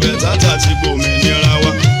ìgò bẹ́tà tàti gbòmìnira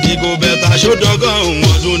wa ìgò bẹ́tà ṣódọ́gọ́rùn-ún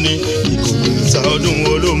ọdún ni ìgò bẹ́tà ọdún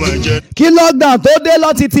wo ló máa jẹ́. kí lockdown tó dé lọ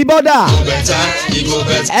ti ti bọ́dà. ìgò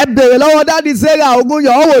bẹ́tà. ẹ bèrè lọ́wọ́ dádì Sarah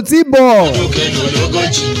Ogunyọ̀ owó tí bọ̀. ọdún kẹlò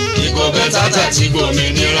lógójì ìgò bẹ́tà tàti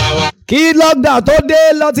gbòmìnira wa. kí lockdown tó dé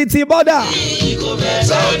lọ ti ti bọ́dà. ìgò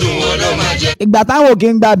bẹ́tà ọdún wo ló máa jẹ́. ìgbà táwọn òkè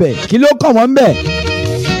ń gbàbẹ̀ kí ló kàn wọ́n ń bẹ̀.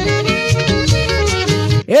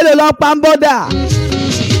 èlé ló ń pa ń bọ́dà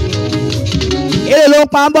èlé ló ń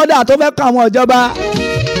pa ń bọ́dà tó fẹ́ kọ́ àwọn ìjọba.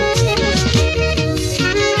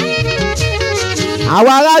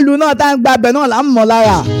 àwọn aráàlú náà tá ń gbàbẹ̀ náà là ń mọ̀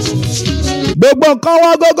lára gbogbo nǹkan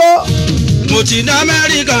wọ́n gógó. mo ti dé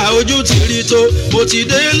Amẹ́ríkà ojú ti rí tó mo ti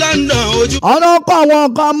dé London ojú. ọ̀nà ọkọ̀ àwọn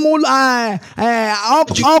nǹkan mú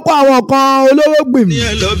ọkọ̀ àwọn nǹkan olówó gbìm. ní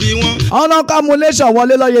ẹ lọ bí wọn. ọ̀nà combination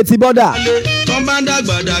wọlé lọ́yẹ̀ ti bọ́dà. tán bá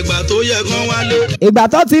dàgbàdàgbà tó yẹ kán wálé. ìgbà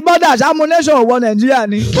tó ti bọ́dà ṣàmúnation wọ Nàìjíríà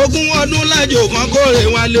ni. ogún ọdún lájò kan kórè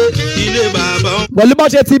wálé ilé bàbá wọn. pẹ̀lú bó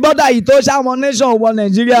ṣe ti bọ́dà yìí tó ṣàmúnation wọ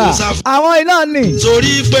Nàìjíríà. àwọn iná nì.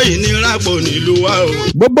 torí pé ìnira pọ̀ nílùú wa o.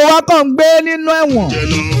 gbogbo wa kàn ń gbé nínú ẹ̀wọ̀n.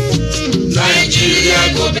 Nàìjíríà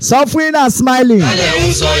go better. Suffering and smiling. alẹ́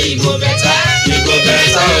ń sọ ìgò bẹ́tà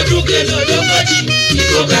ọdún kẹlò lógójì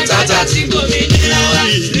ìgò bẹ́tà tàti gbòmìnira wa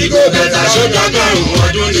ìgò bẹ́tà ṣódọ́gọ́rùn-ún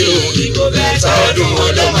ọdún ni o ìgò bẹ́tà ọdún wo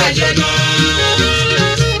ló máa jẹ náà.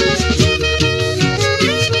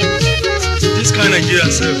 This kind of Nigeria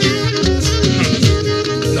sef.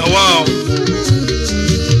 Na wow.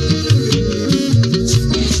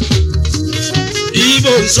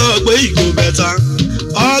 Igbo ń sọ pé ìgò bẹ́tà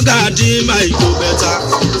ọ̀gá dìímà ìgò bẹ́tà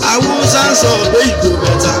Hausa ń sọ pé ìgò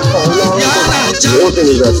bẹ́tà yàrá já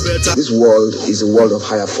ìgò bẹ́tà. This world is a world of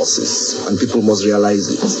higher forces, and people must realize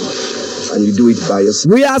it. And you do it by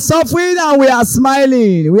yourself. We are suffering and we are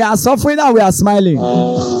smiling. We are suffering and we are smiling.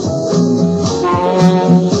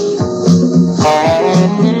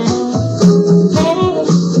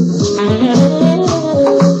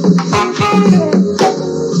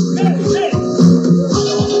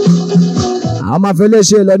 àwọn máa fẹ́ lè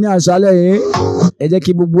ṣe lọ ní àṣálẹ́ yìí ẹ jẹ́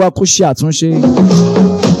kí gbogbo wa kó ṣe àtúnṣe.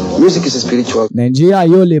 Music is a spiritual. Nàìjíríà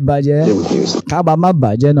yóò lè bàjẹ́ Play with music. kábà má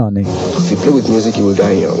bàjẹ́ náà ni. If you play with music, you will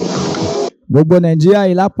die young. gbogbo Nàìjíríà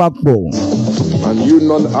yìí lápapọ̀ And you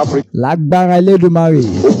non-African, lágbára Elédùmarè.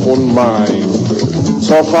 open mind.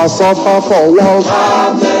 Suffer for wealth,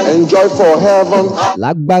 enjoy for heaven.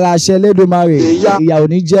 lágbára aṣẹ Elédùmarè ìyà ò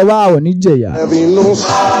ní jẹ wá ò ní jẹyà. Heaven knows.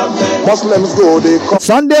 Muslims go, they come.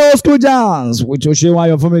 Sunday old school jams with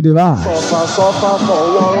Oseunayofunmi Dvash. Suffer for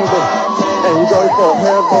wealth, enjoy for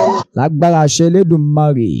heaven. lágbára aṣẹ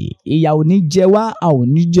Elédùmarè ìyà ò ní jẹ wá a ò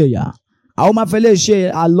ní jẹyà. àwọn máa fẹ́ lè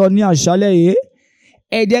ṣe àlọ́ ní àṣálẹ́ yìí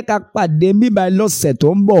ẹ jẹ́ ká pàdé bíbá lọ́sẹ̀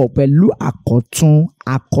tó ń bọ̀ pẹ̀lú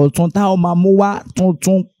àkọ́tún táwọn máa mú wá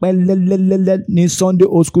tuntun pẹ́lẹ́lẹ́lẹ́lẹ́ ní Sunday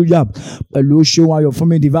old school jam pẹ̀lú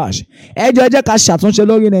Oseunayofunmi Dvash. ẹ jẹ́ ká ṣàtúnṣe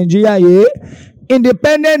lórí Nàìjíríà yìí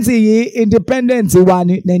independent wa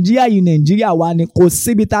ni Nàìjíríà wa ni kò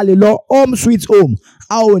síbi tá a lè lọ home sweet home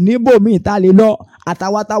a ò ní bòmíì tá a lè lọ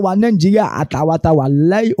àtàwátàwà Nàìjíríà àtàwátàwà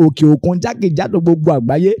láì òkè òkun jákèjádò gbogbo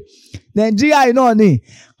àgbáyé Nàìjíríà yìí náà ni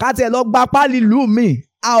ká tiẹ̀ lọ gba pálí ìlú mi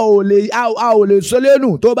a ò lè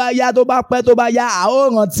sọlẹ́nu tó bá yá tó bá pẹ́ tó bá yá a ó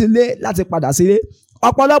rántí lé láti padà sílé.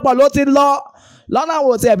 Ọ̀pọ̀lọpọ̀ ló ti lọ lọ́nà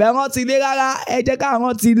àwọn òtí ẹ̀fẹ̀ rántí lé rárá. Ẹ jẹ́ ká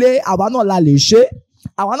rántí lé, àwa náà la lè ṣe.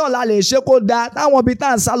 Àwa náà la lè ṣe kó dáa. Táwọn ibi tá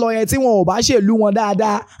à ń sá lọ yẹn tí wọn ò bá ṣèlú wọn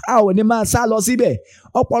dáadáa, a ò ní máa sá lọ síbẹ̀.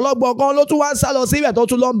 Ọ̀pọ̀lọpọ̀ kan ló tún wá ń sá lọ síbẹ̀ tó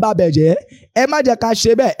tún lọ ń ba bẹ̀jẹ́. Ẹ má jẹ́ ká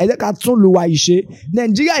ṣe bẹ́ẹ̀, ẹ jẹ́ ká tún lu wa ìṣe.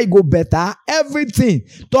 Nàìjíríà yìí go better everything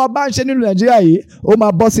tó o bá ń ṣe nínú Nàìjíríà yìí ó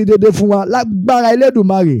máa bọ́ sí déédéé fún wa lágbára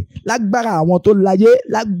Elédùmarè, lágbára àwọn tó láyé,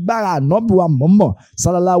 lágbára Ànábì wa Muhammad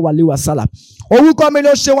sallallahu alaihi wasallam. Orúkọ mi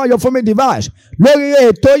ló Oseunayofunmi Dvash lórí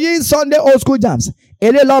ètò yìí Sunday Old School Jams.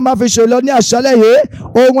 Èlé lọ́ọ́ máa fi ṣe lọ ní àṣálẹ́ yìí.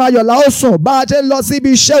 Ohun ayọ̀lá ó sùn bá a ti ń lọ síbi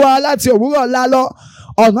iṣẹ́ wa láti òwúrọ̀ ńlá lọ.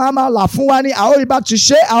 Ọ̀nà a máa là fún wa ní àórí bá ti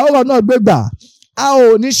ṣe àórọ̀ náà gbégbà. A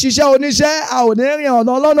ò ní ṣiṣẹ́ oníṣẹ́, a ò ní rìn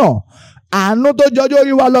ọ̀nà ọlọ́nà. Àánú tó jọjọ́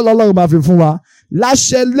orí wa lọ́lọ́run máa fi fún wa.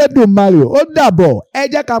 Láṣẹ Elédùmarè ó dàbọ̀. Ẹ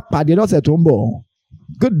jẹ́ ká pàdé lọ́sẹ̀ tó ń bọ̀.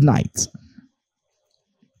 Good night.